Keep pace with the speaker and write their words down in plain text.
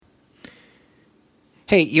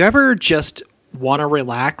Hey, you ever just want to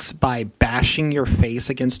relax by bashing your face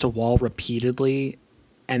against a wall repeatedly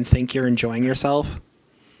and think you're enjoying yourself?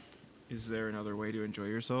 Is there another way to enjoy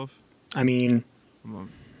yourself? I mean,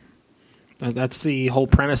 that's the whole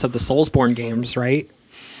premise of the SoulsBorne games, right?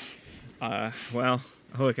 Well,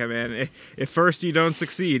 look, man, if first you don't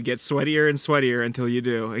succeed, get sweatier and sweatier until you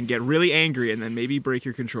do, and get really angry, and then maybe break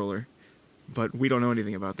your controller. But we don't know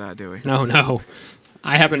anything about that, do we? No.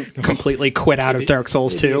 I haven't completely quit out of Dark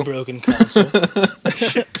Souls 2. Broken console. Oh,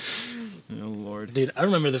 Lord. Dude, I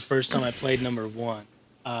remember the first time I played number 1.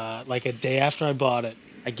 Like a day after I bought it,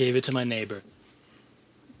 I gave it to my neighbor.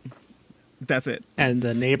 That's it. And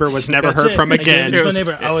the neighbor was never heard from again. It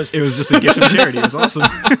was just a gift of charity. It was awesome.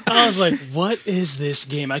 I was like, what is this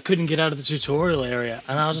game? I couldn't get out of the tutorial area.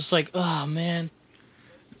 And I was just like, oh, man.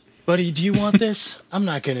 Buddy, do you want this? I'm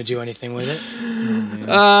not going to do anything with it.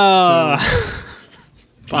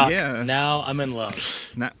 Fuck. Yeah. Now I'm in love.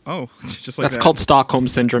 Just like That's that. called Stockholm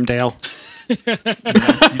Syndrome, Dale. You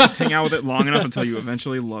just hang out with it long enough until you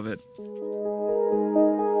eventually love it.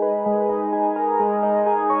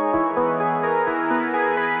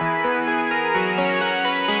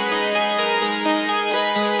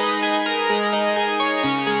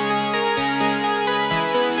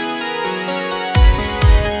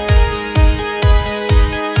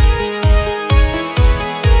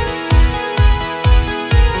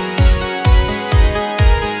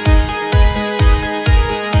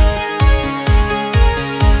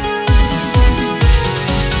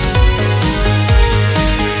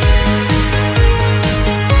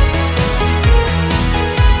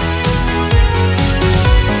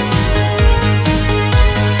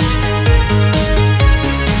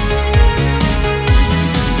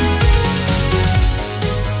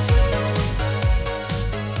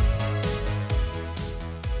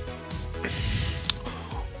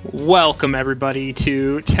 Welcome, everybody,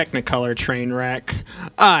 to Technicolor Trainwreck.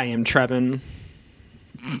 I am Trevin.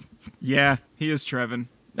 Yeah, he is Trevin.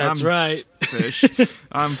 That's right. Fish.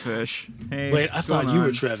 I'm Fish. Hey, wait, I thought you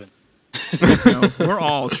were Trevin. No, we're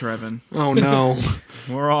all Trevin. Oh, no.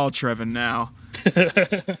 We're all Trevin now.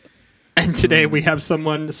 And today we have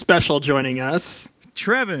someone special joining us.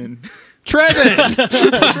 Trevin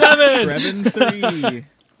 3.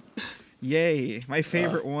 Yay, my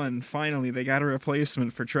favorite one. Finally, they got a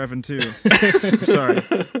replacement for Trevin 2. I'm sorry.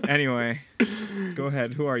 Anyway, go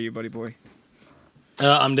ahead. Who are you, buddy boy?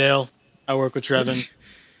 I'm Dale. I work with Trevin.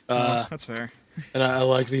 That's fair. And I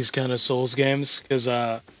like these kind of Souls games because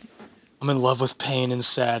I'm in love with pain and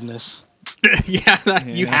sadness. Yeah,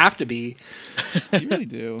 you have to be. You really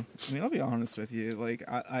do. I mean, I'll be honest with you. Like,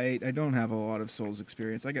 I don't have a lot of Souls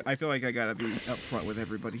experience. I feel like I gotta be upfront with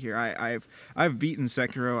everybody here. I've beaten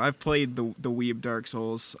Sekiro. I've played the Weeb Dark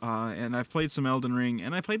Souls, and I've played some Elden Ring,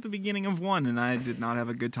 and I played the beginning of 1, and I did not have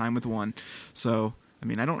a good time with 1. So, I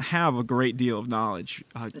mean, I don't have a great deal of knowledge.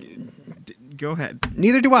 Go ahead.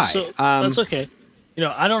 Neither do I. So, that's okay. You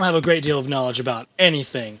know, I don't have a great deal of knowledge about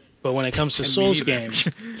anything, but when it comes to Souls games,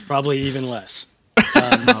 probably even less.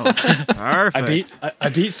 Perfect. I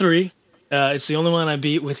beat 3. It's the only one I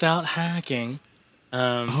beat without hacking.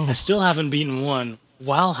 I still haven't beaten 1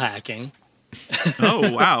 while hacking.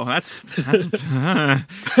 Oh wow, that's. And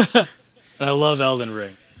I love Elden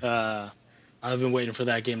Ring. I've been waiting for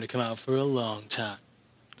that game to come out for a long time.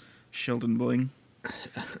 Sheldon Bling.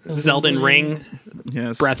 Elden Ring.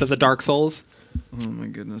 Yes. Breath of the Dark Souls. Oh my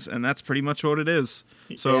goodness, and that's pretty much what it is.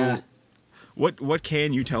 So. Yeah. What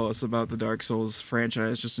can you tell us about the Dark Souls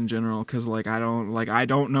franchise, just in general? Because I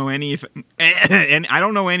don't know anything, and I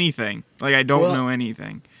don't know anything. I don't know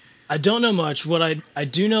anything. I don't know much. What I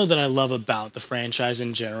do know that I love about the franchise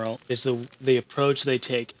in general is the approach they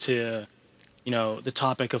take to, the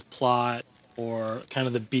topic of plot or kind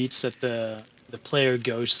of the beats that the player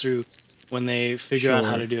goes through when they figure out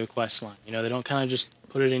how to do a quest line. They don't kind of just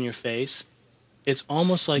put it in your face. It's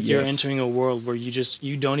almost like you're entering a world where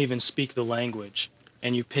you don't even speak the language,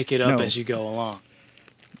 and you pick it up as you go along.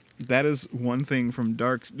 That is one thing from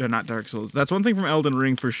not Dark Souls. That's one thing from Elden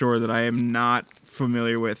Ring for sure that I am not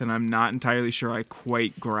familiar with, and I'm not entirely sure I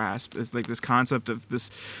quite grasp. It's like this concept of this.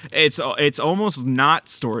 It's almost not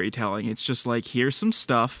storytelling. It's just like, here's some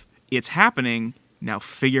stuff. It's happening. Now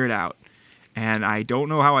figure it out. And I don't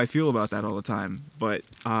know how I feel about that all the time, but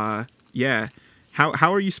yeah.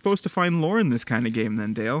 How are you supposed to find lore in this kind of game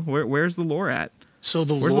then, Dale? Where's the lore at? So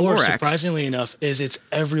the lore, surprisingly enough, is it's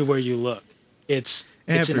everywhere you look. It's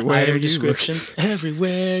in item descriptions.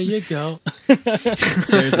 Everywhere you go.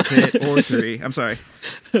 There's a pit or 3. I'm sorry.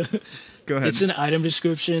 Go ahead. It's in item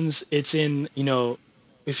descriptions. It's in,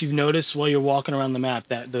 if you've noticed while you're walking around the map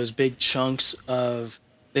that those big chunks of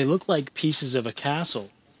they look like pieces of a castle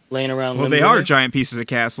laying around. Well, they are giant pieces of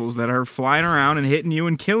castles that are flying around and hitting you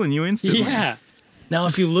and killing you instantly. Yeah. Now,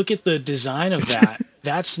 if you look at the design of that,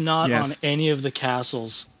 that's not on any of the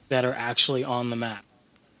castles that are actually on the map.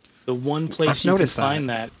 The one place you can find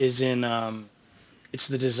that is in, it's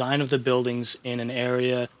the design of the buildings in an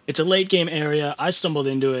area. It's a late game area. I stumbled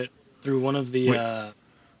into it through one of the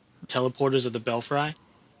teleporters at the Belfry. Wait,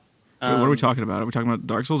 what are we talking about? Are we talking about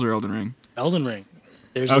Dark Souls or Elden Ring? Elden Ring.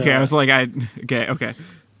 I was like, okay.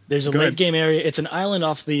 There's a late game area. It's an island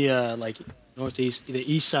off the northeast,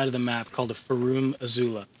 the east side of the map called the Farum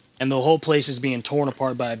Azula, and the whole place is being torn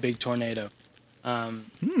apart by a big tornado.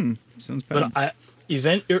 Sounds bad.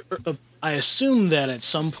 But I assume that at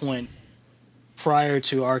some point prior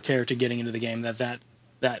to our character getting into the game, that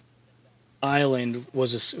island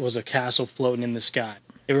was a castle floating in the sky.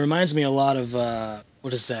 It reminds me a lot of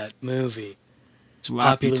what is that movie? It's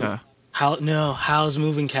popular. Howl's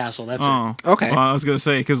Moving Castle. That's it. Okay. Well, I was gonna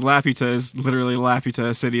say because Laputa is literally Laputa,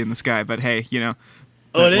 a city in the sky. But hey, you know.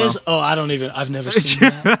 Oh, it is? Oh, I've never seen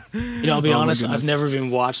that. I'll be honest, I've never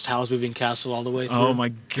even watched Howl's Moving Castle all the way through. Oh my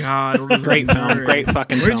god. Great film. Great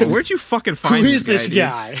fucking film. Where'd you fucking find Who is this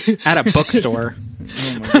guy? At a bookstore.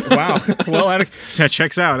 Oh my god. Wow. Well, that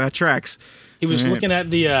checks out. That tracks. He was looking at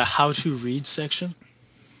the how to read section.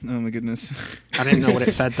 Oh my goodness. I didn't know what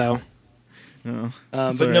it said, though. Oh,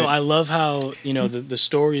 but no, I love how, the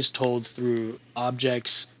story is told through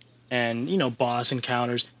objects and, boss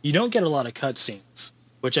encounters. You don't get a lot of cutscenes,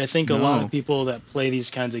 which I think a lot of people that play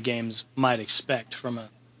these kinds of games might expect from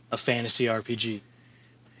a fantasy RPG.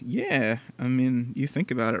 Yeah, I mean, you think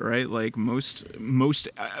about it, right? Like most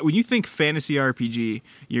when you think fantasy RPG,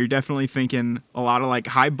 you're definitely thinking a lot of like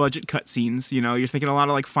high budget cutscenes. You're thinking a lot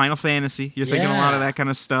of like Final Fantasy. You're thinking a lot of that kind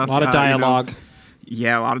of stuff. A lot of dialogue.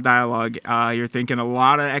 Yeah, a lot of dialogue. You're thinking a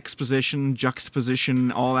lot of exposition,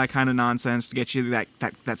 juxtaposition, all that kind of nonsense to get you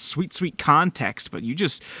that sweet context. But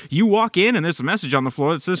you walk in and there's a message on the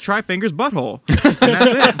floor that says "Try Finger's butthole," and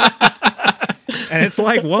that's it. And it's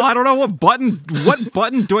like, well, I don't know what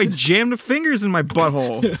button do I jam the fingers in my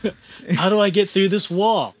butthole? How do I get through this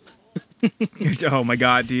wall? Oh my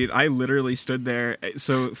god, dude! I literally stood there.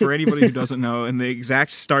 So for anybody who doesn't know, in the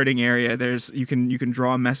exact starting area, you can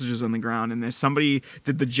draw messages on the ground, and there's somebody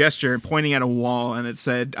did the gesture pointing at a wall, and it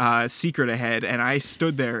said "secret ahead." And I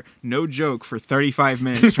stood there, no joke, for 35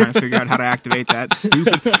 minutes trying to figure out how to activate that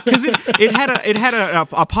stupid because it had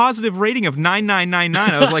a positive rating of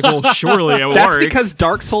 9999. I was like, well, surely it works. That's because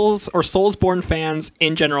Dark Souls or Soulsborne fans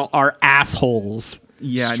in general are assholes.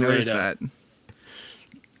 Yeah, I noticed that.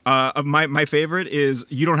 My favorite is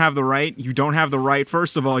you don't have the right. You don't have the right.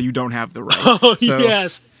 First of all, you don't have the right. Oh,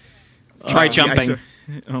 yes. Try jumping.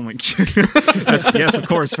 Oh my god. Yes, of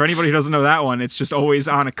course. For anybody who doesn't know that one, it's just always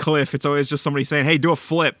on a cliff. It's always just somebody saying, "Hey, do a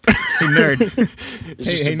flip." Hey, nerd. It's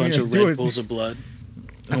just a bunch of red pools of blood.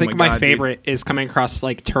 I think my favorite is coming across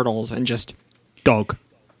like turtles and just dog.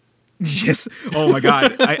 Yes. Oh my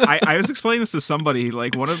god. I was explaining this to somebody.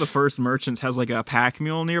 Like one of the first merchants has like a pack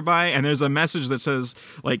mule nearby, and there's a message that says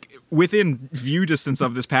like within view distance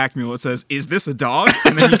of this pack mule, it says, "Is this a dog?"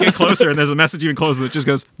 And then you get closer, and there's a message even closer that just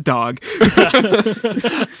goes dog.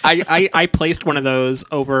 I placed one of those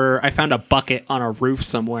over. I found a bucket on a roof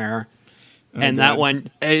somewhere, and that one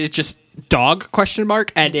it just dog ?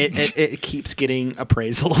 And it keeps getting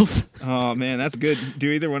appraisals. Oh man, that's good.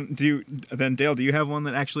 Dale, do you have one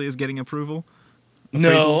that actually is getting approval?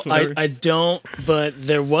 No, I don't, but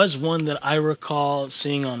there was one that I recall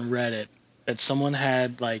seeing on Reddit that someone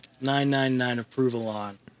had like 999 approval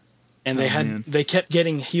on. And they kept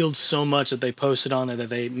getting healed so much that they posted on it that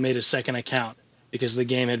they made a second account because the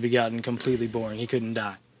game had gotten completely boring. He couldn't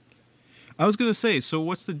die. I was gonna say, so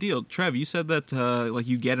what's the deal, Trev? You said that like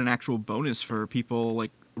you get an actual bonus for people like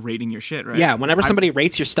rating your shit, right? Yeah, whenever somebody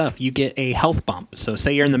rates your stuff, you get a health bump. So,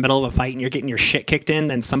 say you're in the middle of a fight and you're getting your shit kicked in,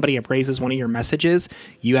 then somebody appraises one of your messages,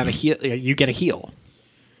 you have a heal. You get a heal.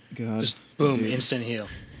 God, just boom, instant heal.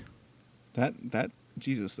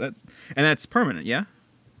 Jesus, and that's permanent, yeah.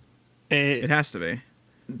 It has to be.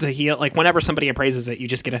 The heal, like whenever somebody appraises it, you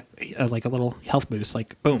just get a little health boost,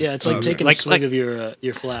 like boom. Yeah, it's like taking a swig of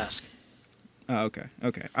your flask. Oh, okay.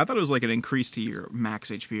 I thought it was like an increase to your max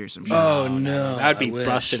HP or some shit. Oh, no. That'd be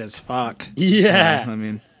busted as fuck. Yeah. I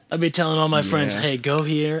mean, I'd be telling all my friends, hey, go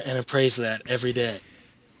here and appraise that every day.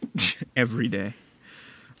 Every day.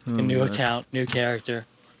 A new account, new character.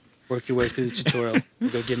 Work your way through the tutorial.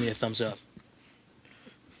 Go give me a thumbs up.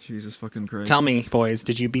 Jesus fucking Christ. Tell me, boys,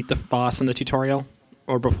 did you beat the boss in the tutorial?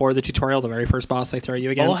 or before the tutorial, the very first boss they throw you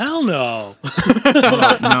against? Oh, hell no.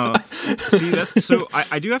 No. See, that's so.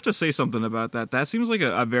 I do have to say something about that. That seems like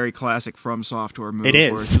a very classic FromSoftware move. It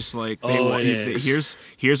is. Where it's just like,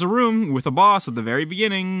 here's a room with a boss at the very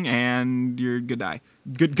beginning, and you're good die.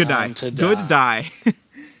 Good die. Good die.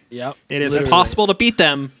 Yep. It is impossible to beat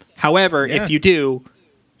them. However, Yeah. if you do,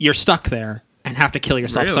 you're stuck there and have to kill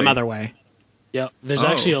yourself some other way. Yep. There's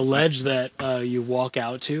actually a ledge that you walk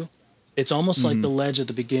out to. It's almost like the ledge at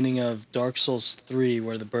the beginning of Dark Souls 3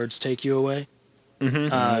 where the birds take you away.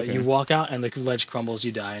 Mm-hmm. You walk out and the ledge crumbles,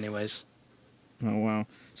 you die anyways. Oh, wow.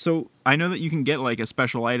 So I know that you can get like a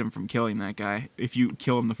special item from killing that guy if you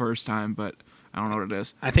kill him the first time, but I don't know what it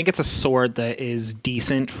is. I think it's a sword that is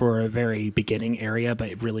decent for a very beginning area, but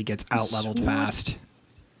it really gets out-leveled fast.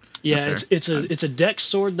 Yeah, it's a dex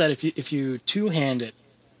sword that if you two-hand it,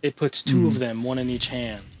 it puts two of them, one in each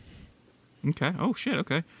hand. Okay. Oh shit.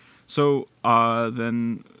 Okay. So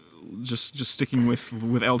then, just sticking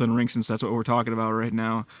with Elden Ring, since that's what we're talking about right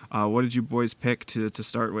now. What did you boys pick to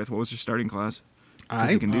start with? What was your starting class?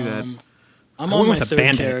 Because you can do that. I'm on my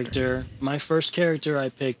third character. My first character I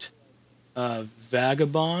picked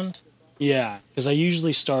Vagabond. Yeah, because I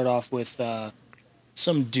usually start off with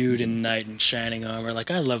some dude in knight and shining armor.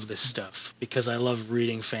 Like, I love this stuff because I love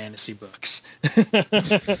reading fantasy books.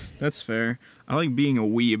 That's fair. I like being a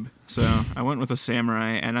weeb, so I went with a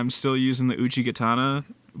samurai, and I'm still using the Uchi Katana,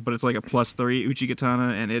 but it's like a +3 Uchi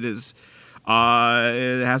Katana, and it is...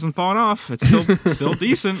 it hasn't fallen off. It's still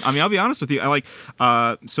decent. I mean, I'll be honest with you. I like...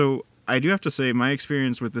 So I do have to say my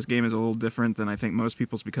experience with this game is a little different than I think most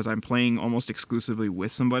people's because I'm playing almost exclusively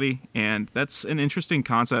with somebody, and that's an interesting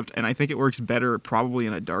concept, and I think it works better probably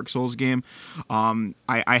in a Dark Souls game.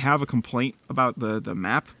 I have a complaint about the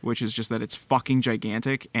map, which is just that it's fucking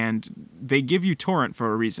gigantic, and they give you torrent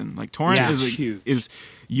for a reason. Like, torrent is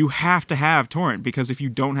you have to have torrent, because if you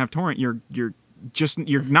don't have torrent,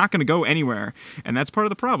 you're not going to go anywhere, and that's part of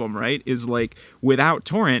the problem, right? Is like without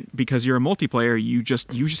torrent, because you're a multiplayer, you just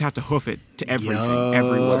have to hoof it to everything,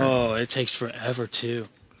 everywhere. Oh, it takes forever too.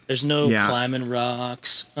 There's no climbing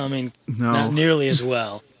rocks. I mean, not nearly as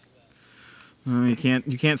well. You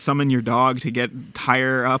can't summon your dog to get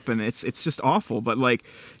higher up, and it's just awful. But like,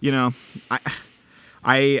 you know,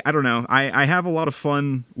 I don't know. I have a lot of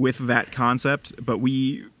fun with that concept, but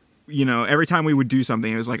you know, every time we would do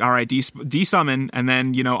something, it was like, all right, desummon, and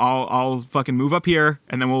then, you know, I'll fucking move up here,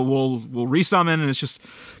 and then we'll resummon, and it's just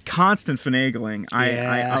constant finagling.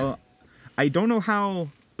 Yeah. I don't know how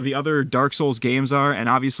the other Dark Souls games are, and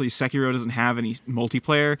obviously Sekiro doesn't have any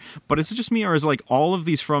multiplayer, but is it just me, or is like all of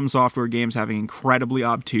these FromSoftware games having incredibly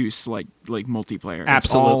obtuse like multiplayer? Absolutely.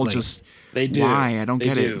 It's all just They do. Why? I don't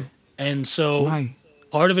get it. And so Why?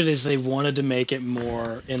 part of it is they wanted to make it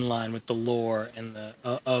more in line with the lore and the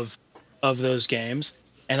of those games,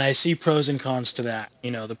 and I see pros and cons to that.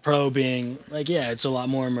 You know, the pro being like, yeah, it's a lot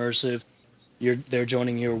more immersive. They're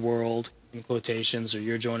joining your world in quotations, or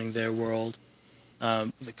you're joining their world.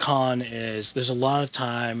 The con is there's a lot of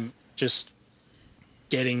time just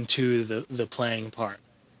getting to the playing part,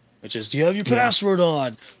 which is, do you have your password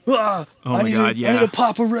on? I need to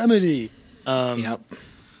pop a remedy. Yep.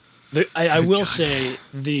 I will say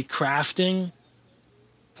the crafting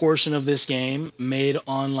portion of this game made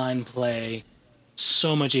online play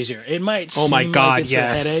so much easier. It might seem like it's a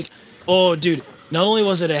headache. Oh, dude, not only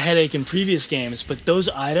was it a headache in previous games, but those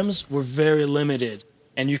items were very limited,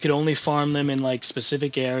 and you could only farm them in like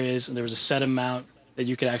specific areas, and there was a set amount that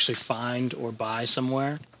you could actually find or buy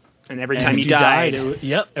somewhere. And every time you died,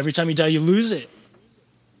 every time you die, you lose it.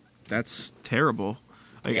 That's terrible.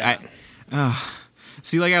 Like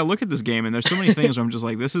see, like, I look at this game, and there's so many things where I'm just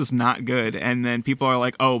like, this is not good. And then people are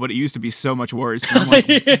like, oh, but it used to be so much worse. And I'm like,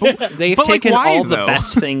 they've taken all the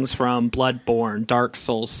best things from Bloodborne, Dark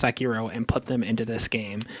Souls, Sekiro, and put them into this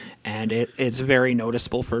game. And it's very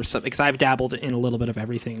noticeable for some, because I've dabbled in a little bit of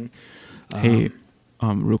everything. Hey,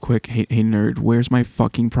 real quick, hey nerd, where's my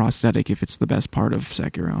fucking prosthetic if it's the best part of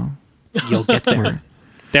Sekiro? You'll get there.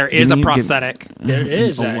 There is a prosthetic. There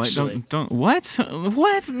is, actually. Don't what?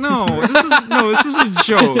 What? No, this is a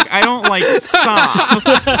joke. I don't like it.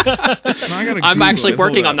 Stop. I'm actually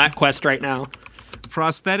working on that quest right now.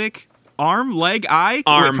 Prosthetic arm, leg, eye?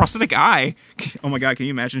 Arm. Wait, prosthetic eye. Oh my god, can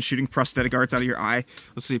you imagine shooting prosthetic arts out of your eye?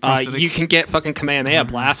 Let's see. Prosthetic. You can get fucking Kamehameha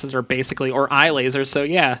blasts or eye lasers, so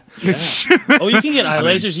yeah. Oh, you can get eye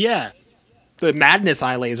lasers, yeah. The madness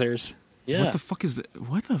eye lasers. Yeah. What the fuck is that?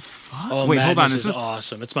 What the fuck? Oh, wait, hold on. This is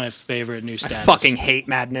awesome. It's my favorite new status. I fucking hate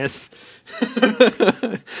madness. Fuck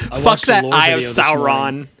that Eye of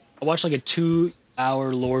Sauron. I watched like a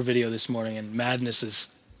 2-hour lore video this morning, and madness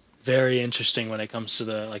is very interesting when it comes to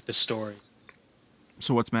the story.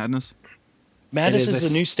 So what's Madness? Madness is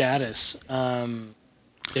a new status.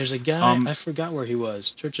 There's a guy, I forgot where he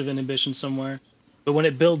was, Church of Inhibition somewhere. But when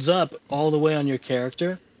it builds up all the way on your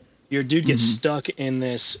character, your dude gets stuck in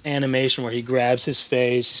this animation where he grabs his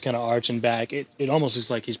face, he's kind of arching back. It almost looks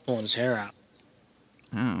like he's pulling his hair out.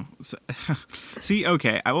 Oh. So, see,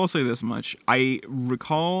 okay, I will say this much. I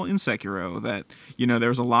recall in Sekiro that, there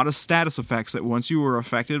was a lot of status effects that once you were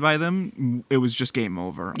affected by them, it was just game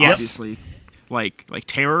over. Yes. Obviously. Like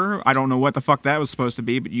terror, I don't know what the fuck that was supposed to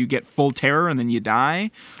be, but you get full terror and then you die.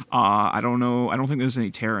 I don't know. I don't think there's any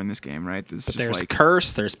terror in this game, right? But there's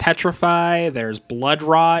curse, there's petrify, there's blood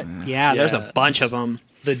rot. Yeah, there's a bunch of them.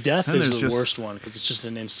 The death is the worst one because it's just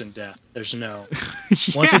an instant death. There's no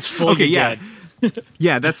once it's full, you're dead.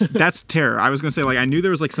 Yeah, that's terror. I was gonna say I knew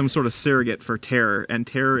there was some sort of surrogate for terror, and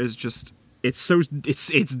terror is just it's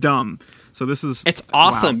dumb. So it's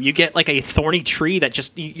awesome. Wow. You get a thorny tree that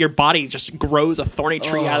just your body just grows a thorny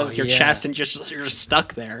tree out of your chest, and you're just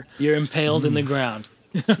stuck there. You're impaled in the ground.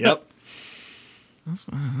 Yep.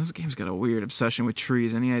 This game's got a weird obsession with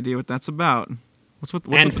trees. Any idea what that's about? What's with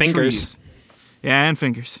fingers? Trees? Yeah, and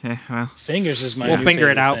fingers. Yeah, well, fingers is my. We'll finger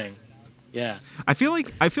it out. Thing. Yeah. I feel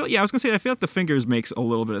like the fingers makes a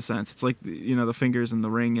little bit of sense. It's the fingers and the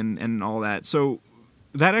ring and all that. So.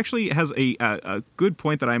 That actually has a good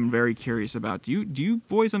point that I'm very curious about. Do you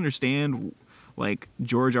boys understand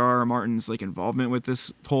George R.R. Martin's involvement with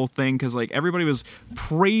this whole thing? Because everybody was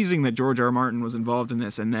praising that George R.R. Martin was involved in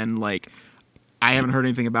this, and then I haven't heard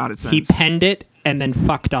anything about it since. He penned it and then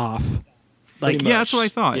fucked off. Yeah, that's what I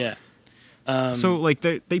thought. Yeah. So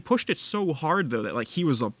they pushed it so hard though that he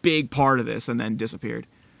was a big part of this and then disappeared.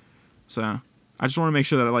 So. I just want to make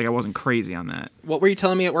sure that I wasn't crazy on that. What were you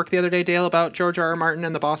telling me at work the other day, Dale, about George R.R. Martin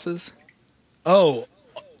and the bosses? Oh,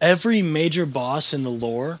 every major boss in the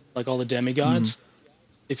lore, all the demigods,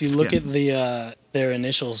 if you look at their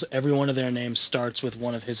initials, every one of their names starts with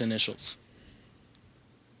one of his initials.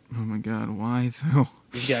 Oh my god, why though?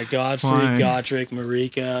 You've got Godfrey, Godric,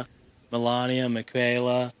 Marika, Melania,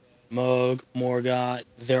 Michaela, Moog, Morgoth.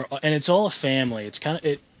 And it's all a family. It's kind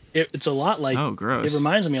of it's a lot like. Oh, gross! It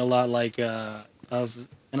reminds me a lot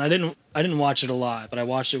and I didn't watch it a lot, but I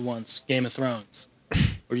watched it once. Game of Thrones,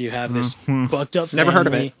 where you have this bucked up family. Never heard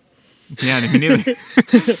of it. Yeah, me neither.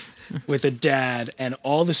 With a dad, and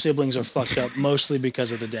all the siblings are fucked up, mostly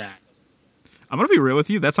because of the dad. I'm gonna be real with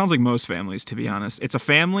you. That sounds like most families, to be honest. It's a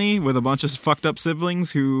family with a bunch of fucked up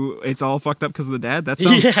siblings who it's all fucked up because of the dad. That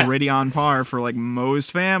sounds pretty on par for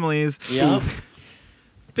most families. Yeah. Oof.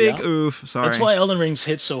 Big oof. Sorry. That's why Elden Ring's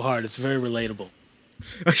hit so hard. It's very relatable.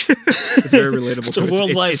 It's very relatable. It's a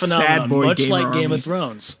worldwide phenomenon, sad boy much like army. Game of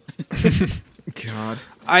Thrones. God.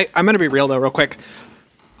 I'm going to be real, though, real quick.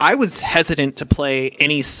 I was hesitant to play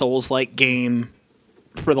any Souls-like game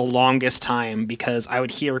for the longest time because I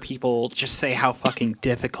would hear people just say how fucking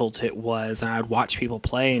difficult it was, and I would watch people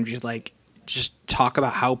play and just talk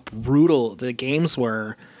about how brutal the games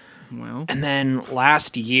were. Well, and then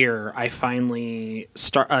last year, I finally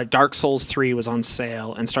Dark Souls 3 was on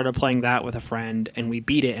sale and started playing that with a friend, and we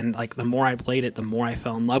beat it. And the more I played it, the more I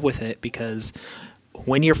fell in love with it because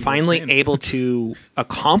when you're finally able to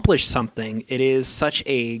accomplish something, it is such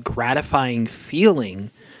a gratifying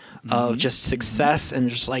feeling of just success and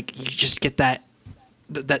just you just get that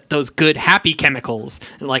those good happy chemicals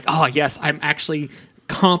and oh yes, I'm actually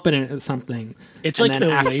competent at something. It's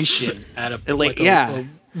elation at a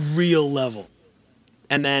real level.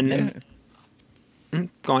 And then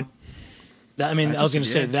go on. I was going to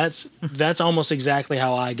say that's almost exactly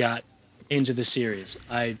how I got into the series.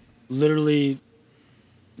 I literally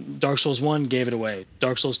Dark Souls 1 gave it away.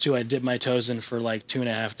 Dark Souls 2 I dipped my toes in for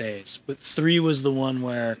 2.5 days. But 3 was the one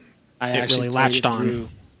where I actually really latched on.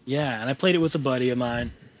 Yeah, and I played it with a buddy of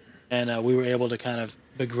mine, and we were able to kind of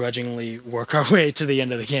begrudgingly work our way to the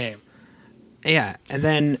end of the game. Yeah, and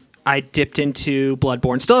then I dipped into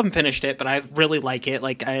Bloodborne. Still haven't finished it, but I really like it.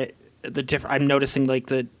 I'm noticing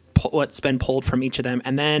what's been pulled from each of them,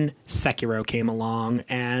 and then Sekiro came along,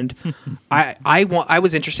 and I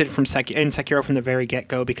was interested in Sekiro from the very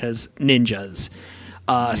get-go because ninjas.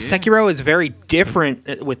 Sekiro is very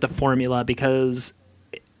different with the formula because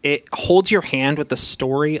it holds your hand with the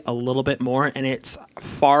story a little bit more, and it's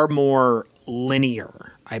far more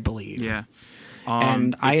linear, I believe. Yeah,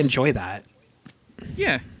 and I enjoy that.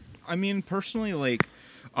 Yeah, I mean, personally,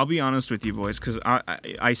 I'll be honest with you, boys, because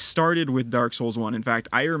I started with Dark Souls 1. In fact,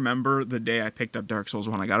 I remember the day I picked up Dark Souls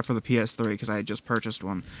 1. I got it for the PS3 because I had just purchased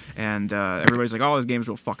one. And everybody's like, oh, this game's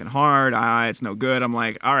real fucking hard. It's no good. I'm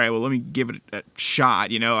like, all right, well, let me give it a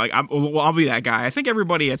shot. You know, like I'll be that guy. I think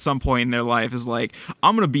everybody at some point in their life is like,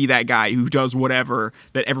 I'm going to be that guy who does whatever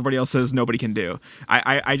that everybody else says nobody can do.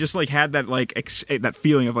 I just like had that like that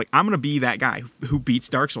feeling of like, I'm going to be that guy who beats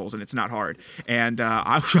Dark Souls and it's not hard. And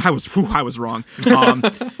I was wrong.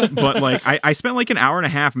 But like I spent like an hour and a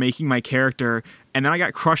half making my character, and then I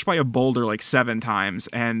got crushed by a boulder like 7 times,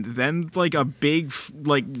 and then like a big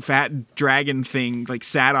like fat dragon thing like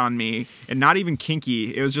sat on me, and not even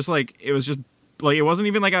kinky. It was just it wasn't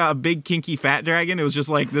even like a big kinky fat dragon. It was just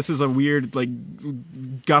like, this is a weird like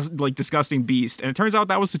disgusting beast. And it turns out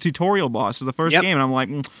that was the tutorial boss of the first game, and I'm like,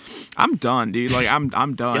 I'm done, dude. Like I'm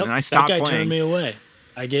done. Yep, and I stopped that guy playing. turned me away.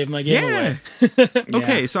 I gave my game away.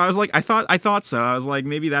 Okay, so I was like, I thought so. I was like,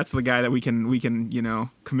 maybe that's the guy that we can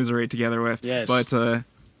commiserate together with. Yes. But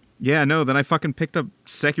no. Then I fucking picked up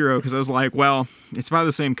Sekiro because I was like, well, it's by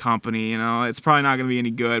the same company. It's probably not gonna be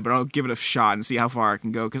any good, but I'll give it a shot and see how far I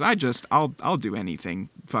can go. Because I'll do anything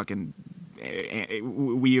fucking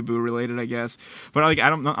weeaboo related, I guess. But like,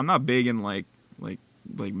 I'm not big in like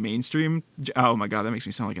mainstream. Oh my god, that makes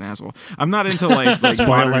me sound like an asshole. I'm not into like spoilers.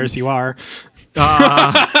 modern, You are.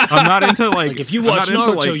 I'm not into like if you watch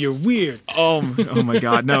Naruto, you're weird. Oh my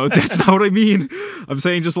god, no, that's not what I mean. I'm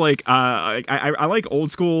saying just like I like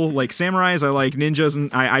old school like samurais. I like ninjas,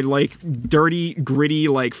 and I like dirty, gritty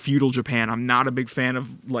like feudal Japan. I'm not a big fan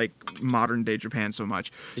of like modern day Japan so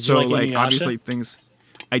much. Did you like Inuyasha? Obviously things.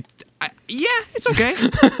 Yeah, it's okay.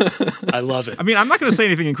 I love it. I mean, I'm not going to say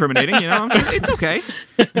anything incriminating. It's okay.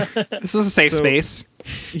 This is a safe space.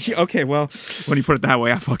 Okay, well, when you put it that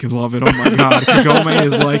way, I fucking love it. Oh my god, Kagome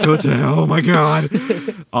is like, what the hell? Oh my god.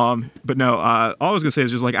 But no, all I was gonna say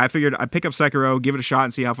is just like, I figured I'd pick up Sekiro, give it a shot,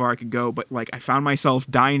 and see how far I could go. But like, I found myself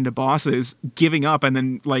dying to bosses, giving up, and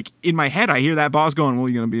then like in my head, I hear that boss going, "Well,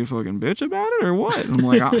 you gonna be a fucking bitch about it or what?" And I'm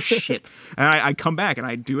like, "Oh shit!" And I come back and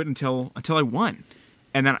I do it until I won.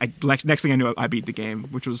 And then next thing I knew, I beat the game,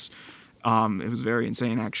 which was, it was very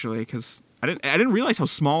insane actually, because I didn't realize how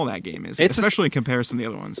small that game is, especially in comparison to the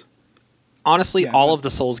other ones. Honestly, all of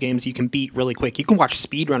the Souls games you can beat really quick. You can watch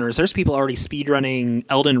speedrunners. There's people already speedrunning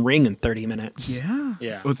Elden Ring in 30 minutes.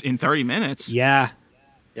 Yeah. In 30 minutes. Yeah.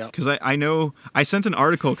 Because I know I sent an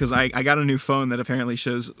article because I got a new phone that apparently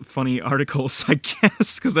shows funny articles, I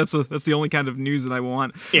guess, because that's the only kind of news that I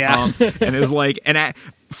want. Yeah. And it was like,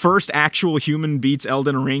 first actual human beats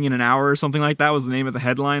Elden Ring in an hour or something like that was the name of the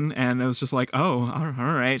headline, and it was just like, oh, all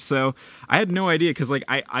right. So I had no idea because like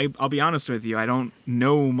I'll be honest with you, I don't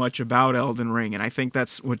know much about Elden Ring, and I think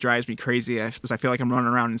that's what drives me crazy, because I feel like I'm running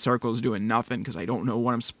around in circles doing nothing because I don't know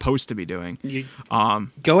what I'm supposed to be doing. You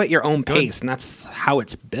go at your own pace, and that's how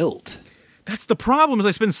it's built. That's the problem, is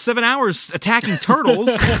I spend 7 hours attacking turtles,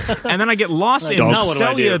 and then I get lost in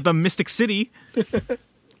Celia, the Mystic City.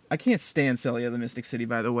 I can't stand Celia, the Mystic City,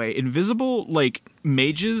 by the way. Invisible, like,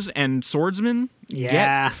 mages and swordsmen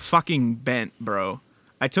get fucking bent, bro.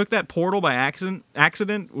 I took that portal by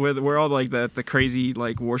accident where all, like, the crazy,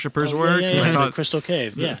 like, worshippers were. Yeah, the Crystal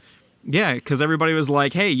Cave, Yeah, because everybody was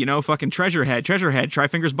like, hey, fucking treasure head,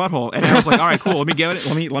 Tri-Finger's butthole. And I was like, all right, cool, let me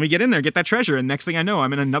get in there, get that treasure. And next thing I know,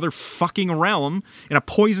 I'm in another fucking realm, in a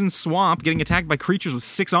poison swamp, getting attacked by creatures with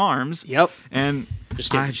 6 arms. Yep. And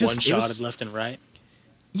just getting one-shotted left and right.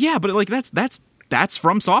 Yeah, but like that's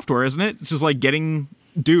FromSoftware, isn't it? It's just like getting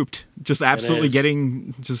duped, just absolutely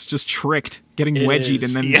getting just tricked, getting wedgied,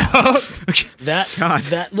 and then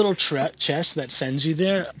that little chest that sends you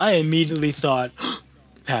there. I immediately thought,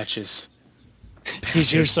 Patches.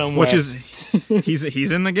 He's here somewhere. Which is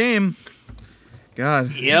he's in the game.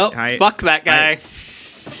 God. Yep. Fuck that guy.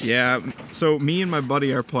 Yeah, so me and my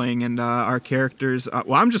buddy are playing, and our characters.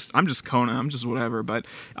 I'm just Kona. I'm just whatever. But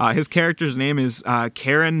his character's name is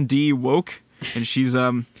Karen D. Woke, and she's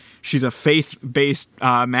a faith-based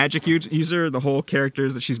magic user. The whole character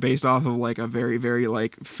is that she's based off of like a very, very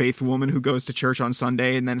like faith woman who goes to church on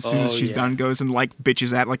Sunday, and then as soon as she's done, goes and like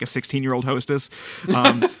bitches at like a 16-year-old hostess.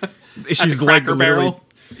 She's like literally.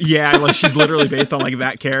 Yeah, like she's literally based on like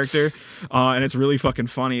that character, and it's really fucking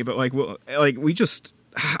funny. But we just.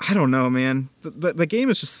 I don't know, man. The game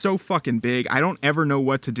is just so fucking big. I don't ever know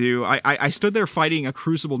what to do. I stood there fighting a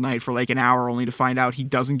Crucible Knight for like an hour only to find out he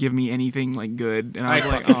doesn't give me anything like good. And I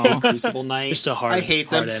was like, oh, Crucible Knights. I hate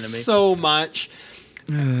them enemy. so much.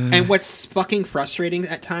 And what's fucking frustrating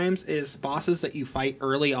at times is bosses that you fight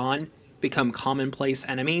early on become commonplace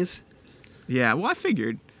enemies. Yeah, well, I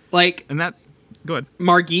figured. Like, and that, go ahead.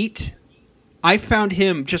 Margit, I found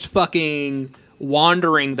him just fucking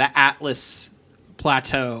wandering the Atlas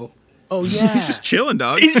Plateau. Oh yeah, He's just chilling,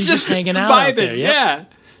 dog. He's just hanging out there. Yep. Yeah.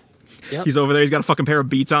 Yep. He's over there. He's got a fucking pair of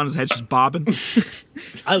beats on. His head's just bobbing.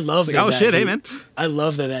 I love Like, that. oh shit, hey man. I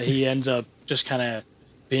love that he ends up just kind of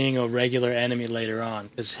being a regular enemy later on,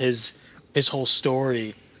 because his whole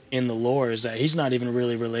story in the lore is that he's not even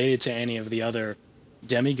really related to any of the other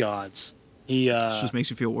demigods. He It just makes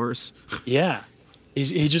you feel worse. yeah,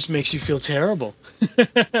 he just makes you feel terrible.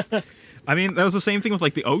 I mean, that was the same thing with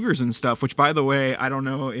like the ogres and stuff, which, by the way, I don't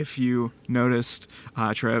know if you noticed,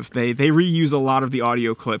 Trev, they reuse a lot of the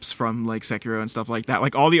audio clips from like Sekiro and stuff like that.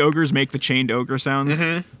 Like all the ogres make the chained ogre sounds.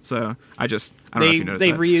 Mm-hmm. So I don't know if you noticed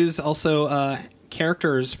They that. reuse also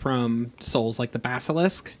characters from Souls, like the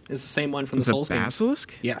Basilisk is the same one from the Souls game.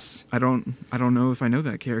 Basilisk? Yes. I don't know if I know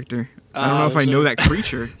that character. I don't know if I know that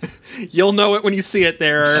creature. You'll know it when you see it.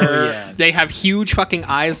 Yeah. They have huge fucking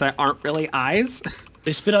eyes that aren't really eyes.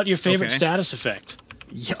 They spit out your favorite Okay. status effect.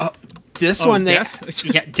 Yeah, this one, death?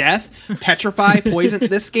 death, petrify, poison.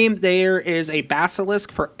 This game, there is a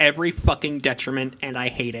basilisk for every fucking detriment, and I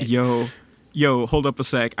hate it. Yo, hold up a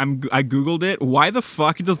sec. I googled it. Why the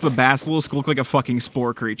fuck does the basilisk look like a fucking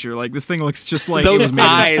spore creature? Like this thing looks just like Those it was made of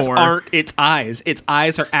eyes spore. aren't its eyes. Its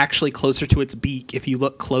eyes are actually closer to its beak if you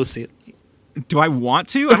look closely. Do I want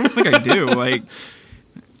to? I don't think I do. Like,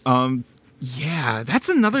 yeah, that's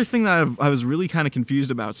another thing that I was really kind of confused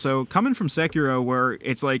about. So coming from Sekiro, where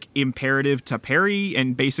it's like imperative to parry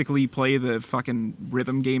and basically play the fucking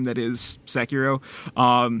rhythm game that is Sekiro,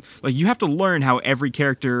 like you have to learn how every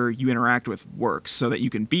character you interact with works so that you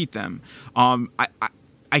can beat them.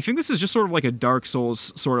 I think this is just sort of like a Dark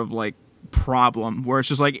Souls sort of like problem where it's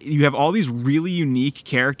just like you have all these really unique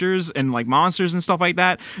characters and like monsters and stuff like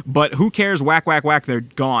that, but who cares? Whack, whack, whack, they're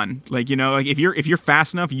gone. Like, you know, like if you're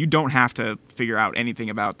fast enough, you don't have to figure out anything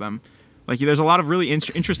about them. Like there's a lot of really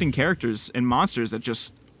interesting characters and monsters that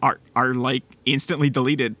just are like instantly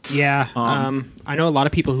deleted. Yeah, I know a lot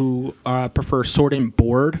of people who prefer sword and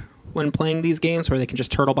board when playing these games, where they can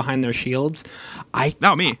just turtle behind their shields. I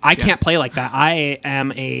can't play like that. I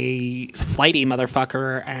am a flighty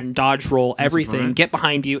motherfucker and dodge roll everything, right. get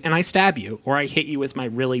behind you, and I stab you, or I hit you with my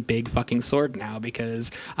really big fucking sword now,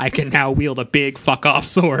 because I can now wield a big fuck off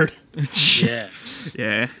sword. Yes.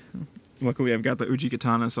 Yeah. Luckily, I've got the Uji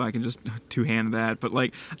Katana, so I can just two-hand that. But,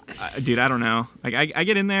 like, dude, I don't know. Like, I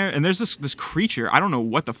get in there, and there's this creature. I don't know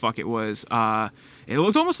what the fuck it was. It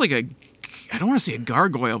looked almost like I don't want to say a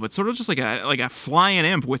gargoyle, but sort of just like a flying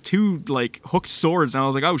imp with two, like, hooked swords. And I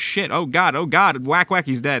was like, oh, shit, oh, God, whack, whack,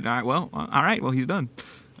 he's dead. All right, well, he's done.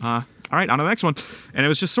 All right, on to the next one. And it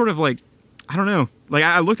was just sort of like, I don't know. Like,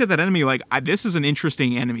 I looked at that enemy like, this is an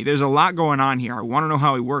interesting enemy. There's a lot going on here. I want to know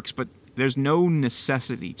how he works, but there's no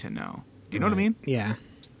necessity to know. Do you know what I mean? Yeah.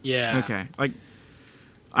 Yeah. Okay. Like,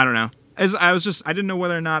 I don't know. I didn't know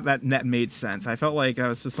whether or not that made sense. I felt like that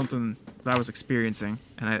was just something that I was experiencing,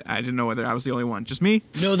 and I didn't know whether I was the only one. Just me?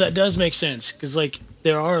 No, that does make sense, because like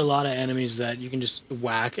there are a lot of enemies that you can just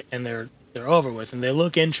whack and they're over with, and they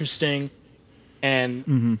look interesting,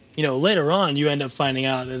 and you know, later on you end up finding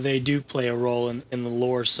out that they do play a role in the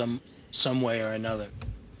lore some way or another,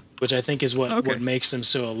 which I think is what makes them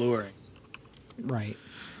so alluring. Right.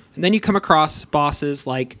 And then you come across bosses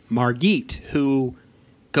like Margit, who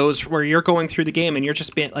goes where you're going through the game and you're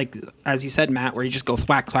just being like, as you said, Matt, where you just go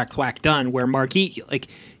thwack, thwack, thwack, done. Where Margit, like,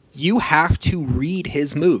 you have to read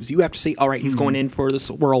his moves. You have to say, all right, he's going in for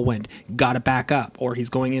this whirlwind, gotta back up, or he's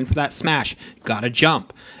going in for that smash, gotta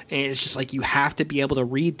jump. And it's just like you have to be able to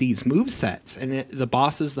read these move sets. And the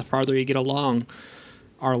bosses, the farther you get along,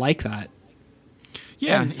 are like that.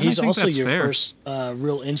 Yeah, and he's also your fair. first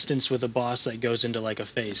real instance with a boss that goes into like a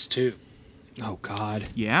phase 2. Oh God.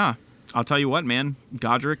 Yeah. I'll tell you what, man.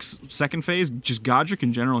 Godric's second phase, just Godric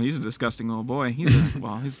in general, he's a disgusting little boy. He's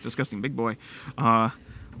a disgusting big boy. I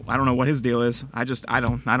don't know what his deal is. I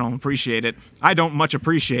don't appreciate it. I don't much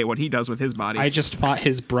appreciate what he does with his body. I just fought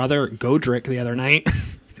his brother Godric the other night.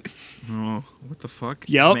 Oh, what the fuck?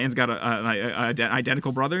 Yep. This man's got an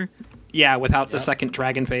identical brother? Yeah, without the second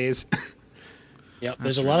dragon phase. Yep,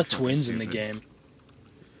 there's a lot of twins in the game.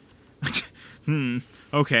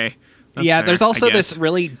 Okay. That's yeah, fair, there's also I guess. this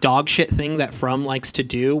really dog shit thing that From likes to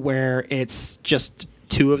do where it's just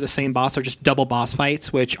two of the same boss or just double boss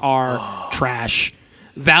fights, which are trash.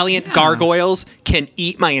 Valiant gargoyles can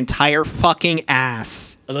eat my entire fucking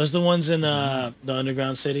ass. Are those the ones in the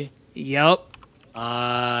underground city? Yep.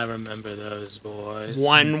 I remember those boys.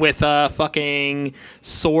 One with a fucking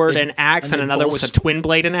sword and axe, and they another both with a twin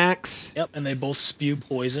blade and axe. Yep, and they both spew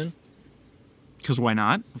poison. Because why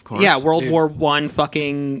not? Of course. Yeah, World Dude. War I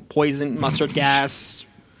fucking poison mustard gas.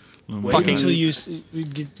 Wait until you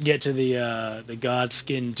get to the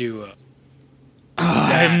Godskin duo.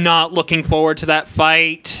 I'm not looking forward to that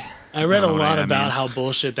fight. I read a lot about how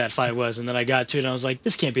bullshit that fight was, and then I got to it and I was like,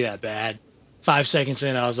 this can't be that bad. 5 seconds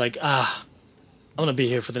in, I was like, I'm going to be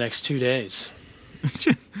here for the next 2 days.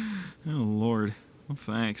 Oh, Lord. Well,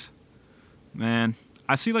 thanks. Man,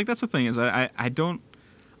 I see, like, that's the thing is I don't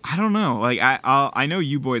know. Like, I know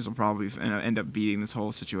you boys will probably end up beating this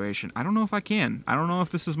whole situation. I don't know if I can. I don't know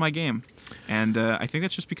if this is my game. And I think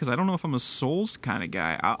that's just because I don't know if I'm a Souls kind of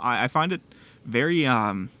guy. I find it very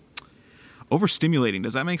overstimulating.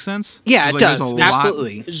 Does that make sense? Yeah, it does.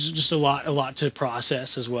 Absolutely. It's just a lot to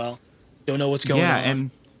process as well. Don't know what's going on.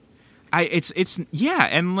 And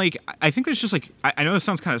and like I think there's just like I know this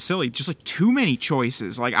sounds kind of silly, just like too many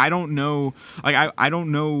choices. Like I don't know, like I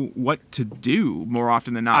don't know what to do more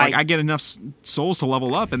often than not. Like I get enough souls to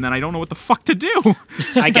level up, and then I don't know what the fuck to do.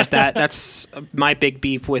 I get that. That's my big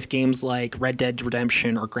beef with games like Red Dead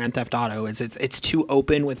Redemption or Grand Theft Auto. Is it's too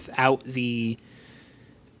open without the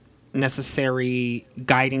necessary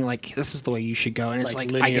guiding. Like this is the way you should go, and it's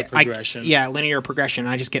like linear progression. Linear progression.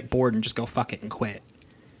 I just get bored and just go fuck it and quit.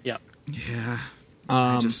 Yep. Yeah.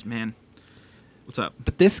 Man. What's up?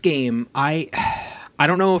 But this game, I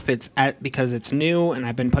don't know if it's because it's new and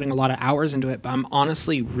I've been putting a lot of hours into it, but I'm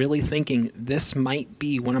honestly really thinking this might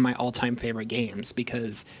be one of my all-time favorite games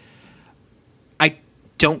because I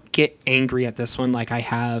don't get angry at this one like I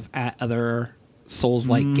have at other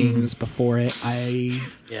Souls-like games before it. I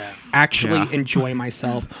actually enjoy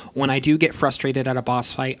myself. When I do get frustrated at a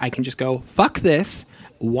boss fight, I can just go, fuck this,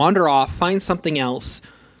 wander off, find something else,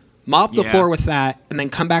 mop the floor with that, and then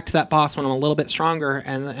come back to that boss when I'm a little bit stronger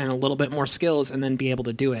and a little bit more skills, and then be able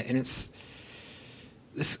to do it. And it's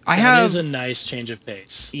this. It is a nice change of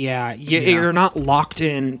pace. Yeah, you're not locked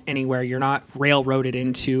in anywhere. You're not railroaded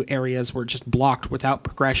into areas where just blocked without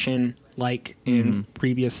progression, like in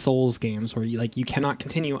previous Souls games, where you cannot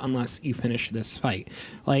continue unless you finish this fight.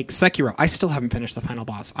 Like Sekiro, I still haven't finished the final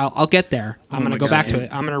boss. I'll get there. I'm gonna go back to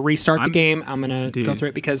it. I'm gonna restart the game. I'm gonna go through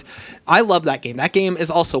it because I love that game. That game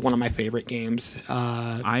is also one of my favorite games.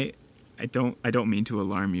 I don't mean to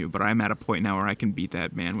alarm you, but I'm at a point now where I can beat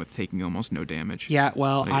that man with taking almost no damage. Yeah,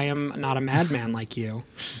 well, I am not a madman like you.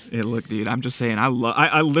 Hey, look, dude, I'm just saying, I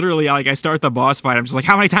literally, like, I start the boss fight, I'm just like,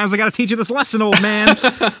 how many times I gotta teach you this lesson, old man?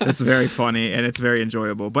 It's very funny, and it's very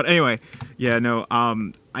enjoyable. But anyway,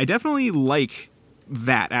 I definitely like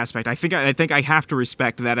that aspect. I think I have to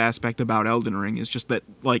respect that aspect about Elden Ring. Is just that,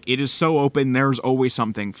 like, it is so open. There's always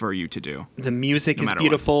something for you to do. The music is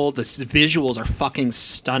beautiful. The visuals are fucking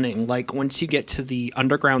stunning. Like once you get to the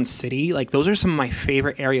underground city, like those are some of my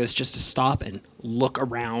favorite areas just to stop and look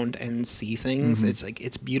around and see things. It's like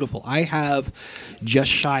it's beautiful. I have just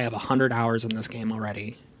shy of 100 hours in this game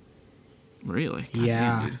already. Really? God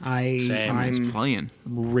yeah, damn, I'm playing.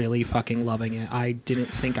 Really fucking loving it. I didn't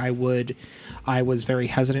think I would. I was very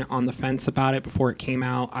hesitant on the fence about it before it came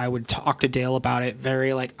out. I would talk to Dale about it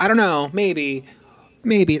very like, I don't know, maybe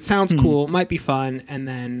it sounds cool, might be fun, and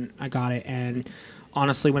then I got it, and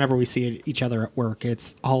honestly, whenever we see each other at work,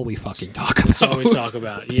 it's all we fucking talk about. It's all we talk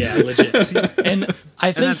about, yeah, legit. And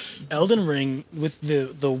I think Elden Ring, with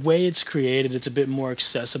the way it's created, it's a bit more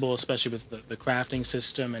accessible, especially with the crafting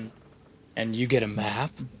system, and you get a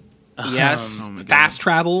map. Yes, fast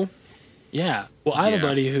travel. Yeah. Well, I have a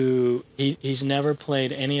buddy who he's never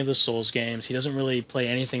played any of the Souls games. He doesn't really play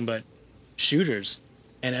anything but shooters.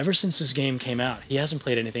 And ever since this game came out, he hasn't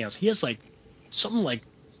played anything else. He has like something like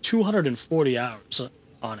 240 hours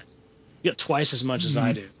on it. You got twice as much as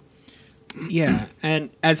I do. Yeah, and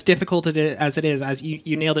as difficult as it is, as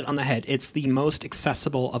you nailed it on the head, it's the most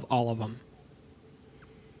accessible of all of them.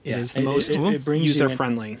 It is the most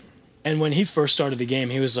user-friendly. And when he first started the game,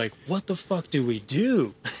 he was like, what the fuck do we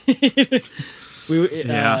do? The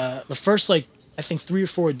first, like, I think 3 or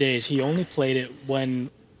 4 days, he only played it when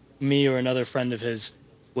me or another friend of his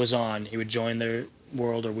was on. He would join their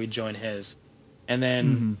world or we'd join his. And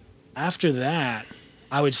then after that,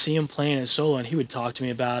 I would see him playing it solo, and he would talk to me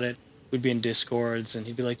about it. We'd be in Discords, and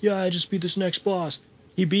he'd be like, yeah, I just beat this next boss.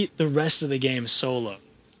 He beat the rest of the game solo.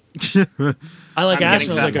 I asked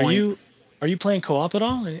him, I was like, are you playing co-op at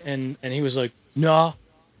all? And he was like, nah,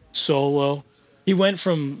 solo. He went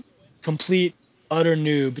from complete, utter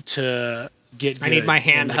noob to get good. I need my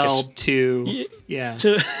handheld to... Yeah.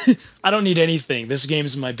 I don't need anything. This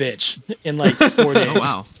game's my bitch in like 4 days. Oh,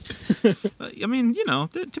 wow. I mean,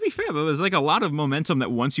 to be fair, though, there's like a lot of momentum that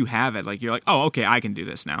once you have it, like you're like, oh, okay, I can do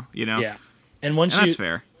this now, Yeah. And that's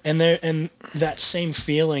fair. And that same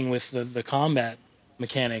feeling with the combat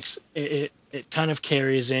mechanics, it kind of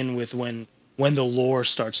carries in with when the lore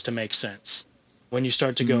starts to make sense. when you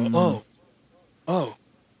start to go, oh,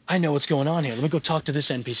 I know what's going on here. Let me go talk to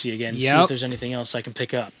this NPC again and see if there's anything else I can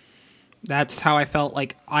pick up. That's how I felt.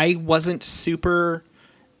 Like, I wasn't super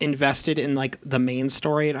invested in, like, the main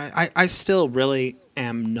story, and I still really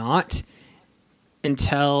am not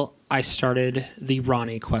until I started the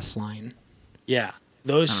Ronnie quest line. Yeah.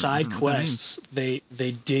 Those side quests, they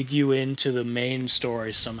dig you into the main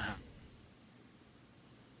story somehow.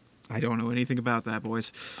 I don't know anything about that,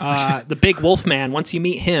 boys. The big wolf man, once you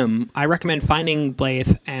meet him, I recommend finding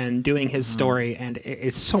Blythe and doing his story, and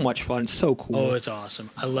it's so much fun, so cool. Oh, it's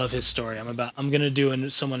awesome. I love his story. I'm going to do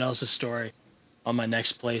someone else's story on my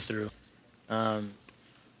next playthrough.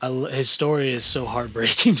 His story is so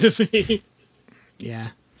heartbreaking to me.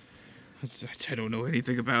 Yeah. I don't know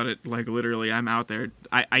anything about it. Like, literally, I'm out there.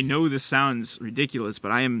 I know this sounds ridiculous,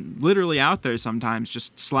 but I am literally out there sometimes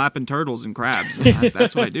just slapping turtles and crabs. And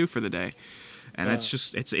that's what I do for the day. And it's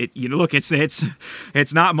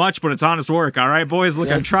not much, but it's honest work. All right, boys,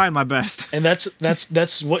 look, I'm trying my best. And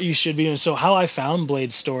that's what you should be doing. So how I found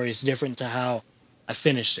Blade's story is different to how I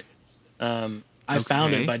finished it. I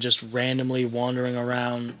found it by just randomly wandering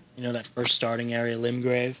around, that first starting area,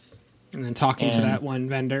 Limgrave. And then talking to that one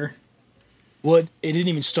vendor. Well, it didn't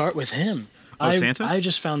even start with him. Santa? I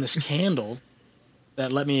just found this candle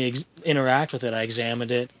that let me interact with it. I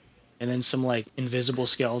examined it, and then some, like, invisible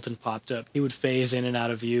skeleton popped up. He would phase in and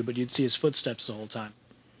out of view, but you'd see his footsteps the whole time.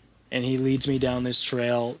 And he leads me down this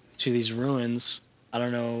trail to these ruins. I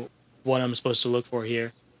don't know what I'm supposed to look for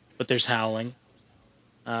here, but there's howling.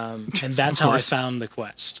 And that's how I found the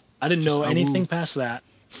quest. I didn't know anything past that.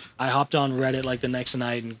 I hopped on Reddit, like, the next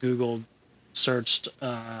night and searched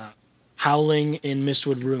Howling in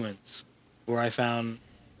Mistwood Ruins, where I found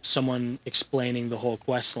someone explaining the whole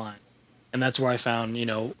quest line. And that's where I found,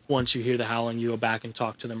 once you hear the howling, you go back and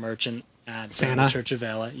talk to the merchant at Santa. Church of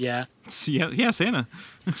Vela. Yeah. Yeah, Santa.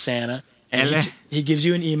 Santa. And he gives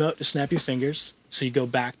you an emote to snap your fingers. So you go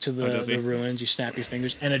back to the ruins, you snap your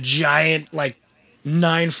fingers, and a giant, like,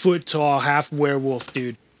 9-foot tall, half werewolf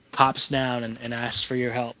dude hops down and asks for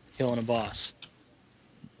your help killing a boss.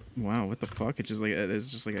 Wow, what the fuck? It's just like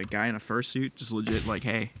there's just like a guy in a fursuit, just legit like,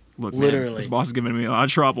 hey, look, literally, man, this boss is giving me a lot of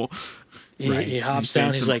trouble. He hops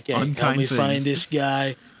down. He's like, hey, help me find this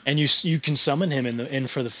guy, and you can summon him in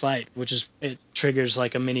for the fight, it triggers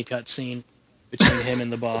like a mini cut scene between him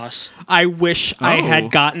and the boss. I wish I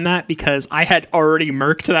had gotten that because I had already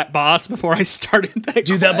murked that boss before I started that. Dude,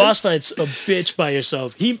 quest. That boss fight's a bitch by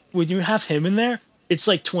yourself. When you have him in there, it's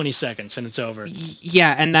like 20 seconds and it's over.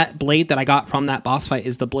 Yeah, and that blade that I got from that boss fight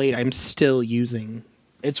is the blade I'm still using.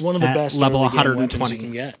 It's one of the best level early game 120 weapons you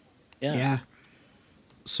can get. Yeah.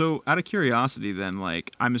 So, out of curiosity, then,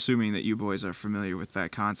 like, I'm assuming that you boys are familiar with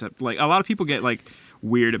that concept. Like, a lot of people get like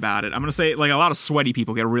weird about it. I'm gonna say, like, a lot of sweaty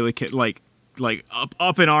people get really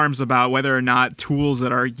up in arms about whether or not tools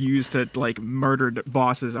that are used to, like, murder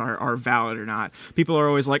bosses are valid or not. People are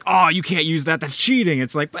always like, oh, you can't use that, that's cheating.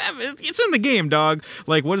 It's like, it's in the game, dog.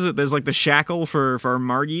 Like, what is it? There's like the shackle for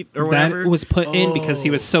Margit or whatever. That was put in because he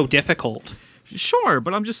was so difficult. Sure,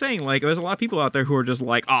 but I'm just saying, like, there's a lot of people out there who are just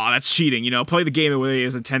like, oh, that's cheating, play the game the way it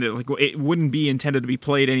was intended. Like, it wouldn't be intended to be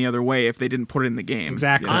played any other way if they didn't put it in the game.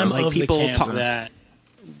 Exactly. I'm like, of people the camp that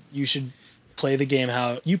you should play the game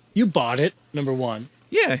how you bought it, number one.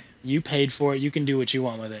 Yeah. You paid for it. You can do what you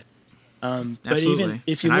want with it. But Absolutely. even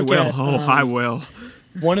if you and look I will.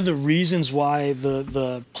 One of the reasons why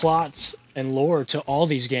the plots and lore to all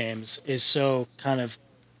these games is so kind of,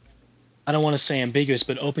 I don't want to say ambiguous,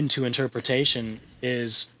 but open to interpretation,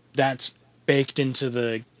 is that's baked into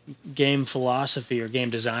the game philosophy or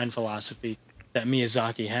game design philosophy that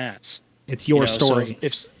Miyazaki has. It's your story. So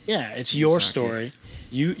it's your story.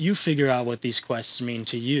 You figure out what these quests mean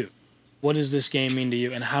to you. What does this game mean to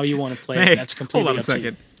you, and how you want to play it? That's completely hold on a up to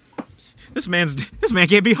second. This man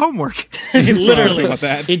can't be homework. Literally, about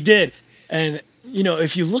that. It did. And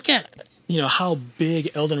if you look at how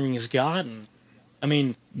big Elden Ring has gotten, I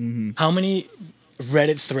mean, how many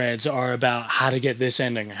Reddit threads are about how to get this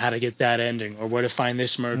ending, how to get that ending, or where to find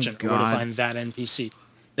this merchant, or where to find that NPC.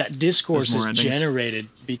 That discourse is generated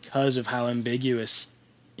because of how ambiguous,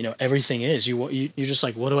 everything is. You're just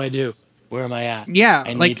like, what do I do? Where am I at? Yeah,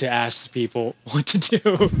 I need to ask people what to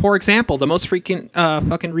do. For example, the most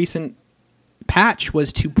fucking recent patch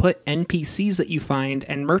was to put NPCs that you find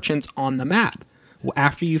and merchants on the map.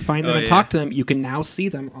 After you find them and talk to them, you can now see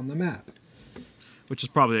them on the map. Which is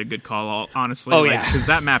probably a good call, honestly. Oh, yeah. Because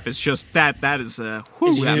that map is just, that is, that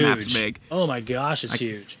map's big. Oh my gosh, it's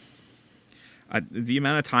huge. The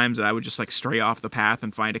amount of times that I would just like stray off the path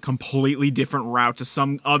and find a completely different route to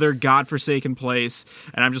some other godforsaken place,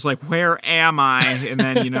 and I'm just like, where am I? And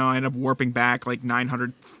then I end up warping back like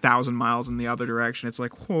 900,000 miles in the other direction. It's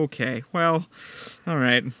like, okay, well, all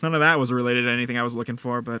right, none of that was related to anything I was looking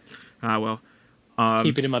for, but well.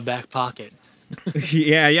 Keep it in my back pocket.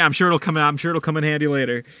 yeah, I'm sure it'll come out. I'm sure it'll come in handy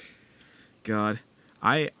later. God.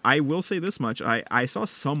 I will say this much. I saw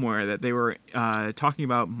somewhere that they were talking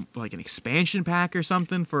about like an expansion pack or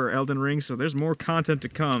something for Elden Ring, so there's more content to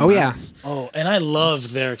come. Oh, yeah. Oh, and I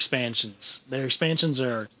love their expansions. Their expansions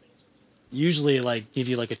are usually like give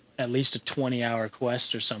you like at least a 20-hour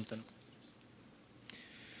quest or something.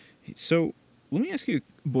 So let me ask you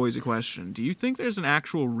boys a question. Do you think there's an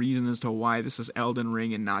actual reason as to why this is Elden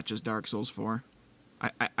Ring and not just Dark Souls 4?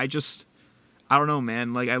 I don't know,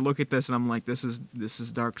 man. Like I look at this and I'm like, this is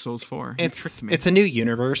Dark Souls 4. It's a new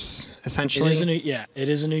universe, essentially. It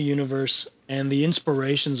is a new universe, and the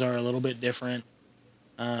inspirations are a little bit different.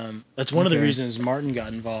 That's one of the reasons Martin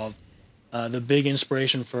got involved. The big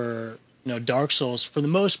inspiration for Dark Souls, for the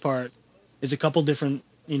most part, is a couple different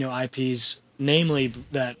IPs, namely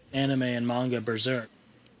that anime and manga Berserk.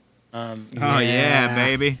 Yeah,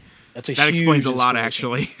 baby. That explains a lot,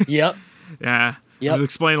 actually. Yep. Yeah. Yep. It'll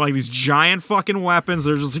explain like these giant fucking weapons.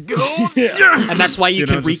 They're just like, oh, yeah. And that's why you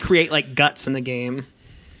can recreate like guts in the game.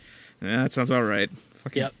 Yeah, that sounds all right.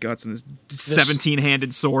 Fucking Yep. guts and this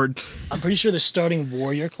 17-handed sword. I'm pretty sure the starting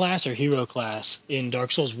warrior class or hero class in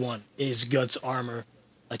Dark Souls 1 is Guts armor,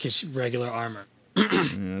 like his regular armor. Yeah,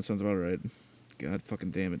 that sounds about right. God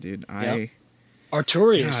fucking damn it, dude.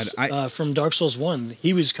 Artorias from Dark Souls 1,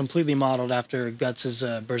 he was completely modeled after Guts'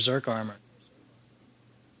 Berserk armor.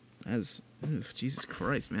 Jesus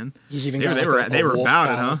Christ, man. He's even they were about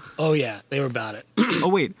it, huh? Oh yeah, they were about it. Oh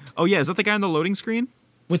wait. Oh yeah, is that the guy on the loading screen?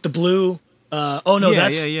 With the blue that's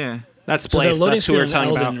That's Blythe. So the loading that's who we're screen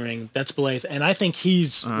talking Elden about. Ring, that's Blythe, and I think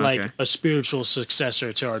he's okay. a spiritual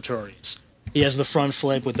successor to Artorias. He has the front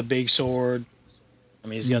flip with the big sword. I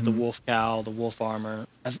mean, he's got the wolf cowl, the wolf armor.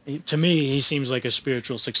 To me, he seems like a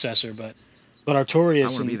spiritual successor, but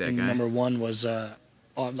Artorias in number 1 was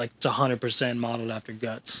like it's 100% modeled after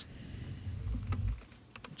Guts.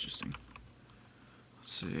 Interesting.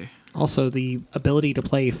 Let's see. Also, the ability to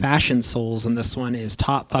play Fashion Souls in this one is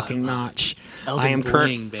top fucking notch. Elden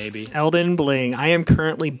Bling, baby. Elden Bling. I am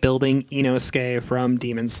currently building Inosuke from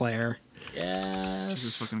Demon Slayer. Yes.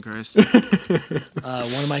 Jesus fucking Christ.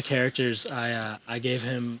 One of my characters, I gave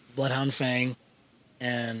him Bloodhound Fang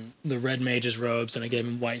and the red mage's robes, and I gave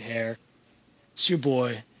him white hair. It's your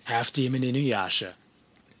boy, half demon Inuyasha.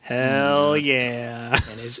 Hell yeah.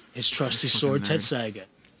 And his trusty sword, Tetsuga.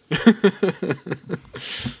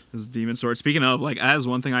 This demon sword. Speaking of, like, that is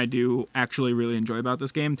one thing I do actually really enjoy about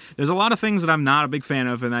this game. There's a lot of things that I'm not a big fan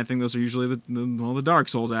of, and I think those are usually the Dark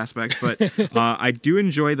Souls aspects, but I do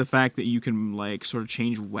enjoy the fact that you can, like, sort of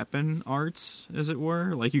change weapon arts, as it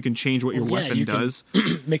were. Like, you can change what your weapon does.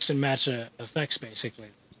 Mix and match effects, basically.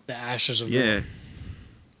 The ashes of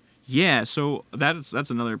Yeah, so that's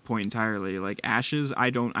another point entirely. Like ashes, I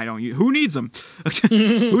don't use. Who needs them?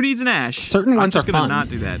 Who needs an ash? Certain ones I'm just are gonna fun. not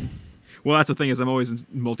do that. Well, that's the thing is I'm always in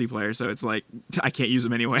multiplayer, so it's like I can't use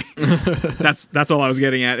them anyway. That's all I was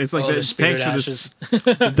getting at. It's like the spirit thanks ashes. for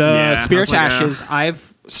this. The spirit ashes.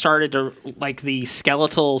 I've started to like the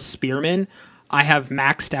skeletal spearmen. I have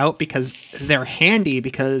maxed out because they're handy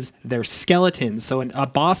because they're skeletons. So a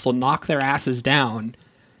boss will knock their asses down.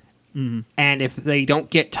 Mm-hmm. And if they don't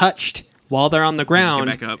get touched while they're on the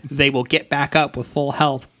ground, they will get back up with full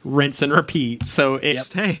health, rinse and repeat. So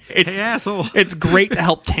it's hey asshole. It's great to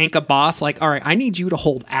help tank a boss. Like, all right, I need you to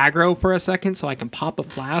hold aggro for a second so I can pop a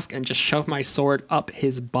flask and just shove my sword up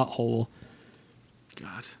his butthole.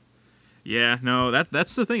 God. Yeah, no,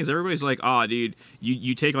 that's the thing is everybody's like, oh, dude,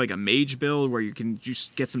 you take like a mage build where you can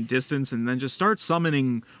just get some distance and then just start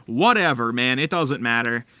summoning whatever, man. It doesn't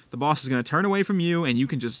matter. The boss is going to turn away from you and you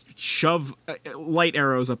can just shove light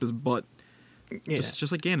arrows up his butt. Yeah.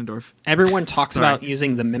 Just like Ganondorf. Everyone talks about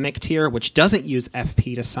using the Mimic tier, which doesn't use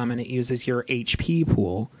FP to summon. It uses your HP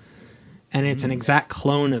pool. And it's an exact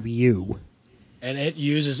clone of you. And it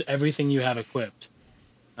uses everything you have equipped.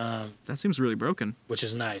 That seems really broken. Which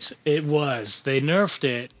is nice. It was. They nerfed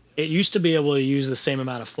it. It used to be able to use the same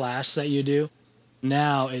amount of flash that you do.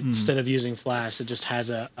 Now, instead of using flash, it just has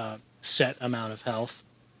a set amount of health.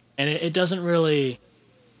 And it doesn't really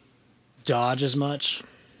dodge as much.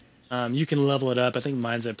 You can level it up. I think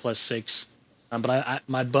mine's at +6. But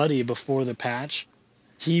my buddy, before the patch,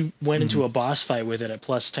 he went into a boss fight with it at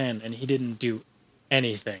 +10, and he didn't do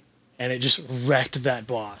anything. And it just wrecked that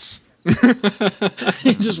boss.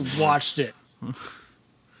 He just watched it.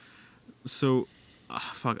 So,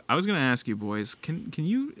 fuck. I was gonna ask you boys. Can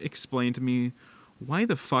you explain to me why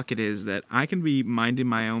the fuck it is that I can be minding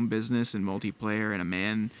my own business in multiplayer and a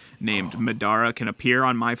man named Madara can appear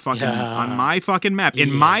on my fucking map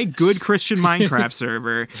in my good Christian Minecraft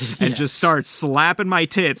server and just start slapping my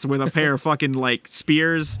tits with a pair of fucking like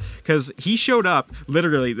spears? Because he showed up,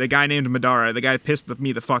 literally, the guy named Madara, the guy pissed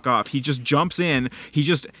me the fuck off. He just jumps in,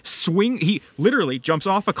 he literally jumps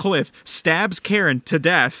off a cliff, stabs Karen to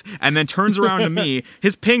death, and then turns around to me.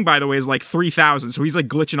 His ping, by the way, is like 3,000, so he's like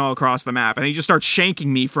glitching all across the map, and he just starts shanking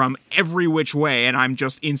me from every which way, and I'm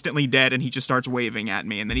just instantly dead, and he just starts waving at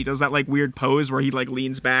me, and then he does that like weird pose where he like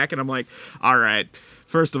leans back, and I'm like, all right,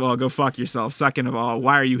 first of all, go fuck yourself. Second of all,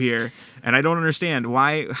 why are you here? And I don't understand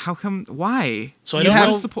why. How come? Why? So I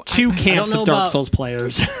don't know. Two camps of Dark Souls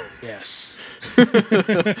players. Yes.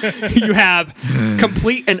 You have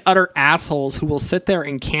complete and utter assholes who will sit there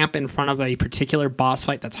and camp in front of a particular boss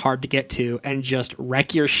fight that's hard to get to and just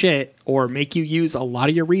wreck your shit or make you use a lot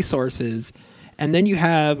of your resources. And then you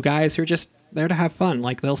have guys who are just there to have fun.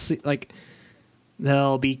 Like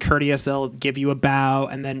they'll be courteous, they'll give you a bow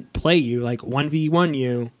and then play you, like 1v1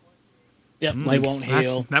 you. Yep, they won't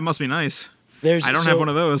heal. That must be nice. I don't have one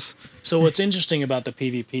of those. So what's interesting about the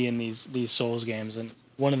PvP in these Souls games, and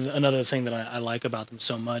another thing that I like about them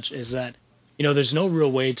so much is that, you know, there's no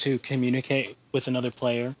real way to communicate with another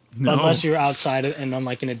player unless you're outside it and on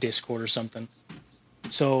like in a Discord or something.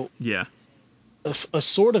 So yeah, a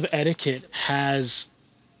sort of etiquette has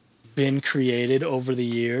been created over the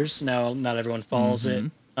years. Now, not everyone follows it.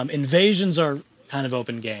 Invasions are kind of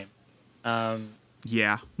open game.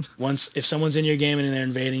 Yeah. If someone's in your game and they're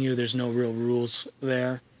invading you, there's no real rules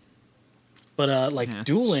there. But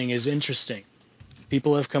dueling is interesting.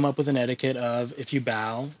 People have come up with an etiquette of if you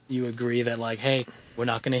bow, you agree that like, hey, we're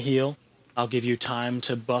not going to heal. I'll give you time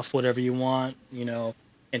to buff whatever you want, you know,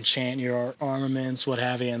 enchant your armaments, what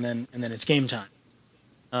have you, and then it's game time.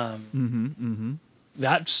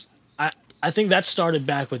 That's I think that started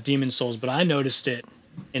back with Demon Souls, but I noticed it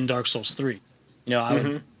in Dark Souls 3. You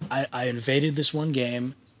know, I invaded this one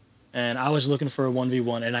game, and I was looking for a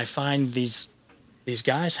 1v1, and I find these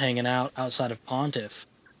guys hanging out outside of Pontiff,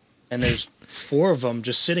 and there's 4 of them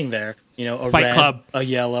just sitting there. You know, a Fight red, Club. a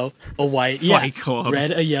yellow, a white, Fight Club.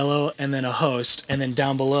 red, a yellow, and then a host, and then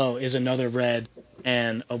down below is another red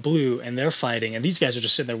and a blue, and they're fighting, and these guys are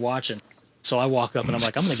just sitting there watching. So I walk up and I'm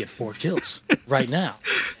like, I'm gonna get 4 kills right now.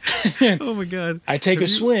 Oh my god! I take a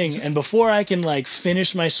swing, and before I can like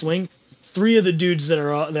finish my swing, 3 of the dudes that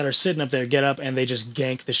are sitting up there get up and they just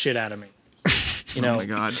gank the shit out of me. You know, oh my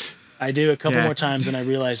god! I do a couple more times and I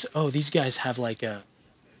realize, oh, these guys have like a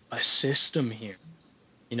system here.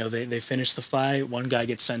 You know, they finish the fight, one guy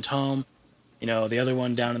gets sent home, you know, the other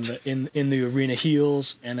one down in the arena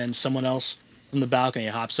heals, and then someone else from the balcony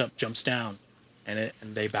hops up, jumps down, and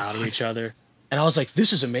they bow to each other. And I was like,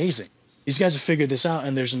 this is amazing. These guys have figured this out,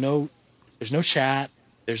 and there's no chat,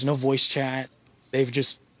 there's no voice chat. They've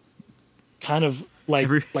just kind of like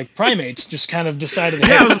primates just kind of decided.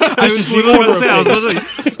 Hey, I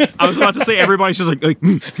was about to say everybody's just like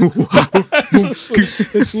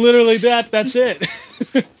it's literally that. That's it.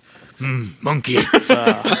 Monkey.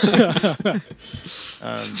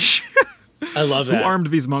 I love that. Who armed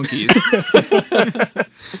these monkeys?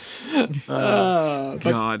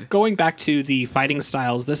 God. Going back to the fighting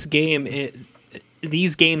styles, these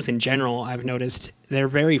games in general, I've noticed they're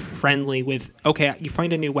very friendly with, okay, you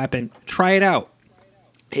find a new weapon, try it out.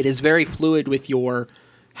 It is very fluid with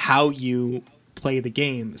how you play the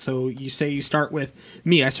game. So you say you start with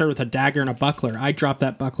me. I started with a dagger and a buckler. I dropped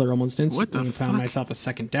that buckler almost instantly and found myself a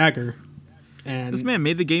second dagger. And this man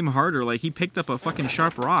made the game harder. Like, he picked up a fucking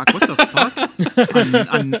sharp rock. What the fuck?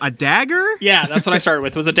 A dagger? Yeah, that's what I started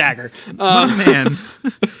with, was a dagger. Man.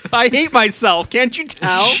 I hate myself. Can't you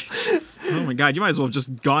tell? Oh my god, you might as well have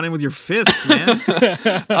just gone in with your fists, man.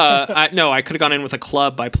 No, I could have gone in with a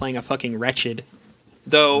club by playing a fucking wretched.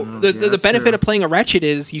 Though the benefit of playing a wretched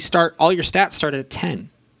is all your stats start at 10.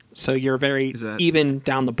 So you're very even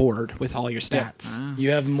down the board with all your stats. Yeah.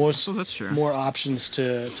 You have more that's more options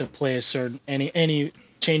to play a certain any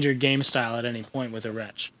change your game style at any point with a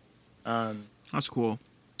wretch. That's cool.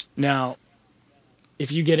 Now,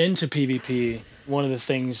 if you get into PvP, one of the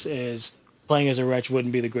things is playing as a wretch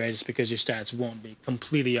wouldn't be the greatest because your stats won't be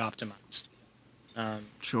completely optimized.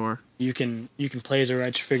 Sure. You can play as a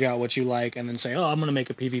wretch, figure out what you like, and then say, oh, I'm going to make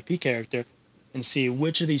a PvP character and see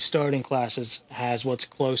which of these starting classes has what's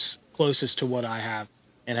closest to what I have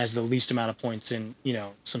and has the least amount of points in, you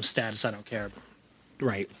know, some status I don't care about.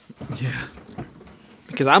 Right. Yeah.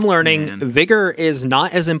 Because I'm learning vigor is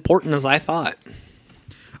not as important as I thought.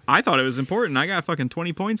 I thought it was important. I got fucking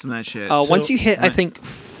 20 points in that shit. Once you hit, I think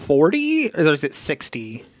 40, or is it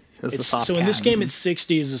 60? Is the soft so cap? in this game, it's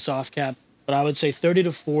 60 is the soft cap, but I would say 30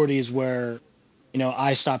 to 40 is where,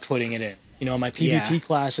 I stopped putting it in. In my PvP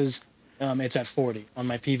classes, it's at 40. On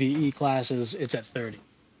my PvE classes, it's at 30.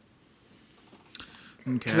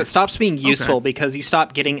 Because it stops being useful because you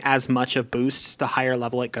stop getting as much of boosts the higher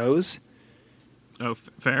level it goes. Oh,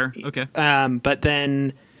 fair. Okay. But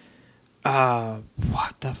then,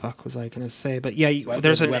 what the fuck was I gonna say? But yeah,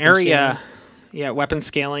 there's an weapon area. scaling. Yeah, weapon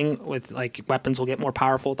scaling with like weapons will get more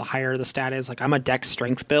powerful the higher the stat is. Like I'm a dex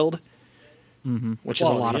strength build, which is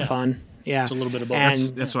a lot of fun. Yeah, It's a little bit of both. And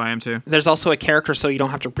That's what I am too. there's also a character, so you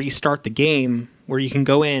don't have to restart the game, where you can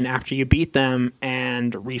go in after you beat them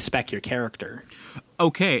and respec your character.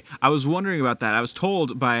 Okay, I was wondering about that. I was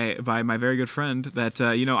told by my very good friend that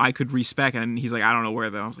I could respec, and he's like, I don't know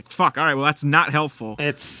where though. I was like, fuck. All right, well that's not helpful.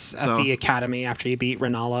 It's at the academy after you beat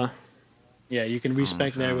Renala. Yeah, you can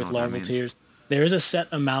respec there with larval means. tiers. There is a set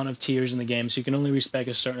amount of tiers in the game, so you can only respec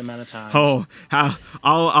a certain amount of times. Oh,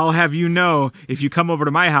 I'll have you know, if you come over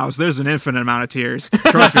to my house, there's an infinite amount of tiers.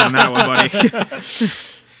 Trust me on that one,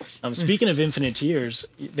 buddy. Speaking of infinite tiers,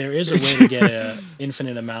 there is a way to get an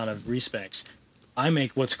infinite amount of respecs. I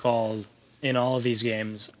make what's called, in all of these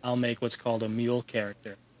games, I'll make what's called a mule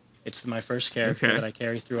character. It's my first character that I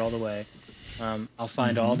carry through all the way. I'll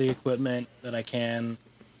find all the equipment that I can,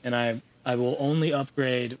 and I will only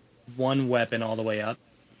upgrade one weapon all the way up,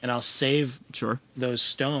 and I'll save those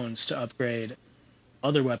stones to upgrade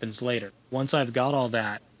other weapons later. Once I've got all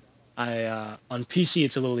that, on PC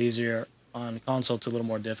it's a little easier, on console it's a little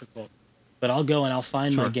more difficult. But I'll go and I'll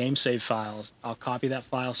find my game save files, I'll copy that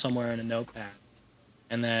file somewhere in a notepad,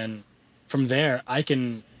 and then from there I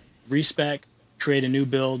can respec, create a new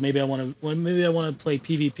build. Maybe I want to play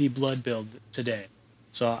PvP blood build today,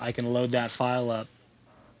 so I can load that file up.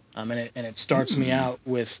 And it starts me out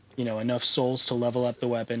with enough souls to level up the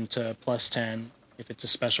weapon to plus 10. If it's a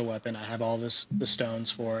special weapon, I have all the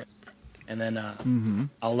stones for it, and then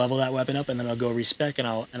I'll level that weapon up, and then I'll go respec, and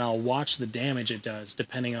I'll watch the damage it does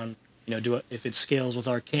depending on if it scales with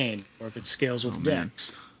arcane or if it scales with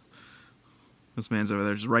dex. This man's over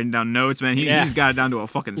there just writing down notes, man. He's got it down to a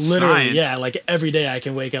fucking literally science. Yeah. Like every day I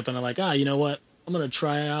can wake up and I'm like, you know what? I'm gonna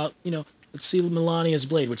try out Let's see Melania's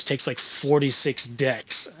blade, which takes like 46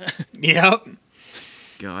 dex. Yep.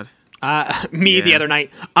 God. The other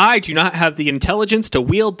night, I do not have the intelligence to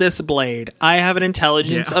wield this blade. I have an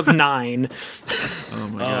intelligence of 9. Oh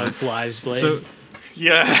my god. Bly's blade. So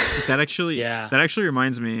that actually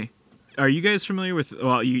reminds me. Are you guys familiar with?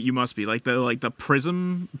 Well, you must be the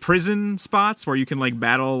prison spots where you can like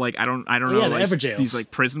battle like I don't know like Everjails. These like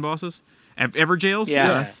prison bosses. Everjails?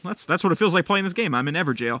 Yeah. That's what it feels like playing this game. I'm in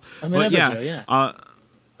Everjail.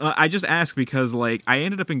 I just ask because like I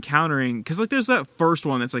ended up encountering because like there's that first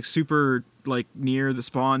one that's like super like near the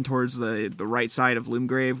spawn towards the right side of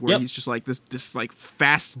Loomgrave where he's just like this like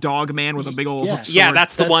fast dog man with a big old hook sword. Yeah,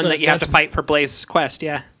 that's the one that you have to fight for Blaze's quest.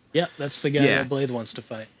 Yeah. Yeah, that's the guy that Blade wants to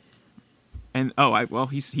fight. And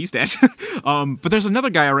he's dead. But there's another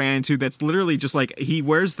guy I ran into that's literally just like he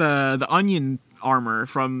wears the onion armor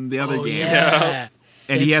from the other game. Yeah.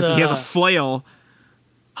 And he has a flail.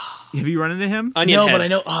 Have you run into him? Onion head. But I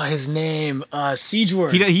know his name.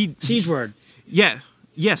 Siegeward. Siegeward. Yeah.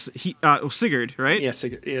 Yes. Sigurd, right? Yeah,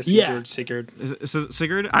 Sigurd. Is it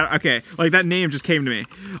Sigurd? Okay. Like that name just came to me.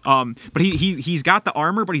 But he's got the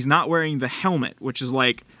armor, but he's not wearing the helmet, which is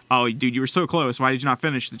like, oh, dude, you were so close. Why did you not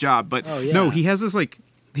finish the job? But no, he has this like.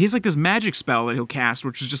 He has like this magic spell that he'll cast,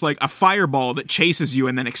 which is just like a fireball that chases you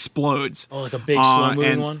and then explodes. Oh, like a big slow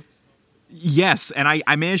moving one? Yes, and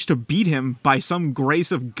I managed to beat him by some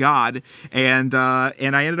grace of God, and I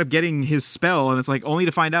ended up getting his spell, and it's like only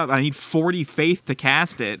to find out I need 40 faith to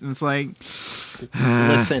cast it, and it's like...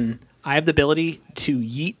 Listen, I have the ability to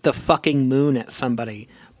yeet the fucking moon at somebody,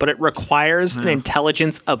 but it requires an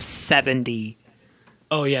intelligence of 70.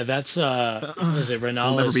 Oh yeah, that's what is it, Renala's?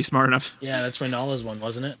 I'll never be smart enough. Yeah, that's Renala's one,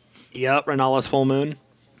 wasn't it? Yep, Renala's full moon.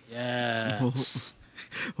 Yeah.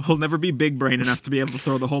 We'll never be big brain enough to be able to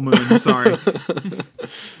throw the whole moon. I'm sorry.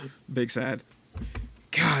 Big sad.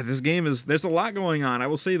 God, this game there's a lot going on. I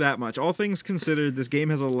will say that much. All things considered, this game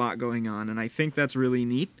has a lot going on, and I think that's really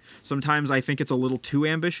neat. Sometimes I think it's a little too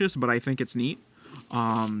ambitious, but I think it's neat.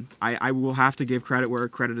 I will have to give credit where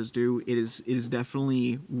credit is due. It is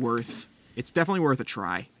definitely worth a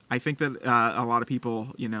try. I think that a lot of people,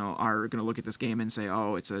 are going to look at this game and say,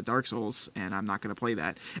 oh, it's a Dark Souls, and I'm not going to play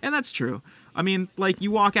that. And that's true. I mean, like,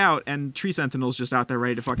 you walk out, and Tree Sentinel's just out there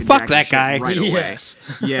ready to fucking fuck jack that guy right away.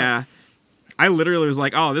 Yes. Yeah. I literally was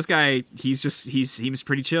like, oh, this guy, he seems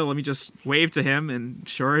pretty chill. Let me just wave to him, and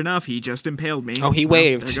sure enough, he just impaled me. Oh, he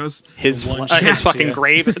waved. There goes his fucking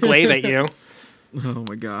glaive at you. Oh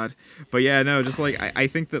my god. But yeah, no, just like I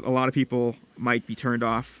think that a lot of people might be turned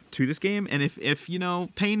off to this game, and if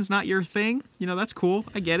pain's not your thing, that's cool.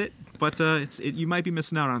 I get it, but you might be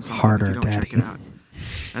missing out on something Harder, if you don't Daddy. check it out.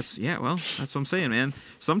 That's what I'm saying, man.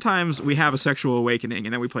 Sometimes we have a sexual awakening,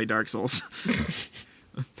 and then we play Dark Souls.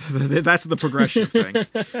 That's the progression of things.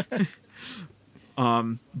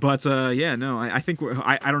 I think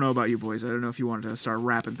I don't know about you boys. I don't know if you wanted to start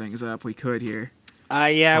wrapping things up. We could here.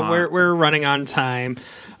 We're running on time.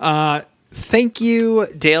 Thank you,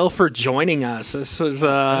 Dale, for joining us. This was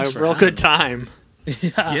a real good time.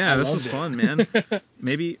 Yeah, this was fun, man.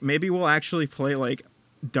 Maybe we'll actually play like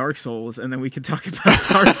Dark Souls, and then we could talk about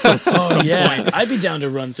Dark Souls at some point. I'd be down to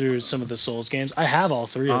run through some of the Souls games. I have all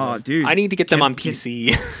 3 of them. Oh, dude, I need to get them on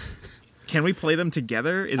PC. Can we play them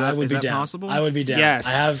together? Is that possible? I would be down. Yes.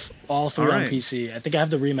 I have all 3 All on right. PC. I think I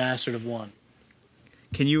have the remastered of 1.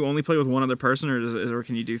 Can you only play with one other person, or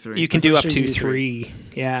can you do 3? You can do up sure you to do 3.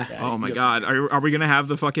 Yeah. Oh my god, are we gonna have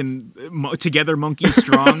the fucking together monkey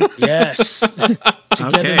strong? Yes.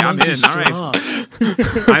 Okay, I'm in. All right.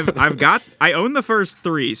 Right. I own the first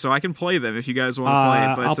 3, so I can play them if you guys want to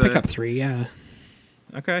play. But I'll pick up 3. Yeah.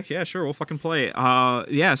 Okay, yeah, sure, we'll fucking play it.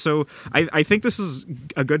 So I think this is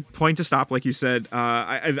a good point to stop, like you said.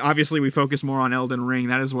 Obviously, we focus more on Elden Ring.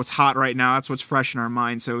 That is what's hot right now. That's what's fresh in our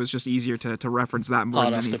mind, so it's just easier to reference that more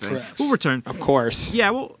than anything. We'll return. Of course. Yeah,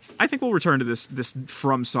 well, I think we'll return to this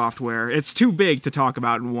FromSoftware. It's too big to talk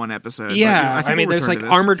about in one episode. Yeah, but, there's like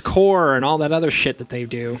Armored Core and all that other shit that they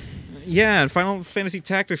do. Yeah, and Final Fantasy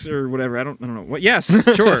Tactics or whatever. I don't know. What? Yes,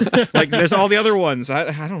 sure. Like there's all the other ones.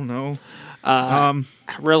 I don't know.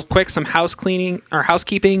 Real quick, some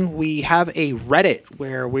housekeeping. We have a Reddit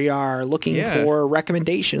where we are looking for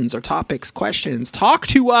recommendations or topics, questions. Talk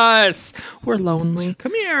to us. We're lonely.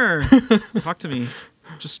 Come here. Talk to me.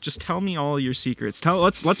 Just tell me all your secrets.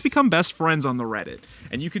 Let's become best friends on the Reddit.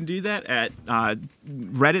 And you can do that at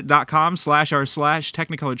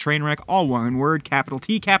reddit.com/r/Technicolor Trainwreck, all one word, capital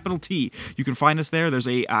T, capital T. You can find us there. There's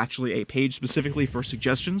actually a page specifically for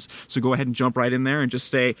suggestions. So go ahead and jump right in there and just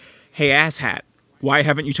say, hey, asshat, why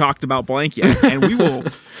haven't you talked about blank yet? And we will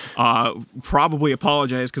probably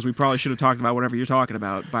apologize because we probably should have talked about whatever you're talking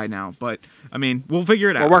about by now. But, we'll figure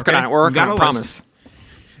it out. We're working on it. We're working on it. Promise.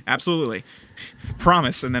 Absolutely.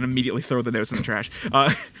 Promise, and then immediately throw the notes in the trash. No.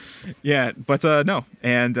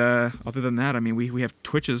 And other than that, we have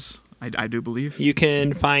Twitches, I do believe. You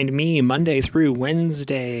can find me Monday through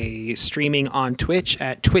Wednesday streaming on Twitch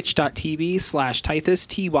at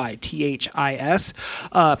twitch.tv/Tythis, TYTHIS.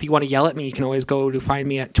 If you want to yell at me, you can always go to find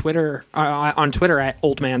me at Twitter, on Twitter at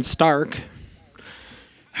OldManStark.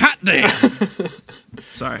 Hot damn!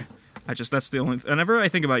 Sorry. That's the only. Whenever I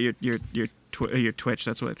think about your Twitch,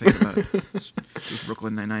 that's what I think about. It's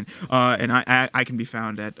Brooklyn 99. And I can be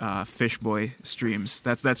found at Fishboy Streams.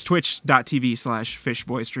 That's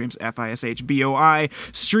twitch.tv/Fishboy Streams, FISHBOI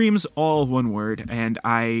streams, all one word. And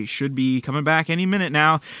I should be coming back any minute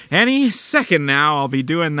now, any second now. I'll be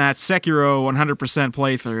doing that Sekiro 100%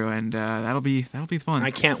 playthrough, and that'll be fun.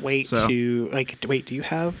 I can't wait to wait. Do you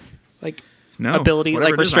have no ability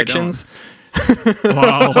restrictions?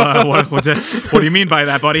 What do you mean by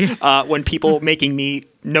that, buddy? When people making me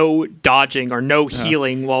no dodging or no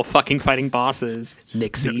healing while fucking fighting bosses.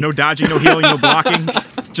 Nixie. No dodging, no healing, no blocking.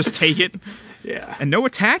 Just take it. Yeah. And no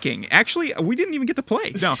attacking. Actually, we didn't even get to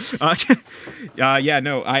play. No.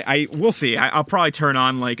 We'll see. I'll probably turn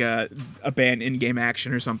on like a ban in-game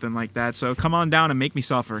action or something like that. So come on down and make me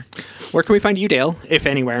suffer. Where can we find you, Dale, if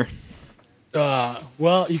anywhere?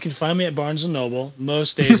 Well, you can find me at Barnes & Noble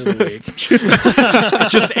most days of the week.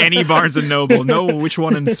 Just any Barnes & Noble. No, which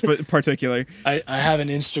one in particular? I have an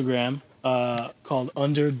Instagram called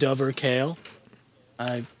 _Kale.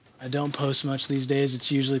 I don't post much these days.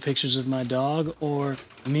 It's usually pictures of my dog or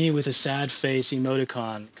me with a sad face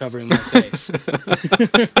emoticon covering my face.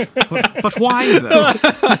 but why, though?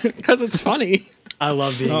 Because it's funny. I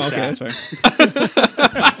love being sad. That's fair.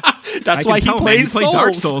 That's why he plays Souls.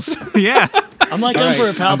 Dark Souls. Yeah. I'm like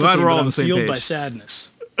Emperor Palpatine, glad we're all but on I'm the same fueled page. by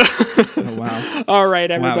sadness. Oh, wow. All right,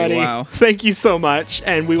 everybody. Wow. Thank you so much,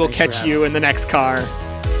 and we will catch you in the next car.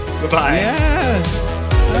 Bye-bye. Yeah.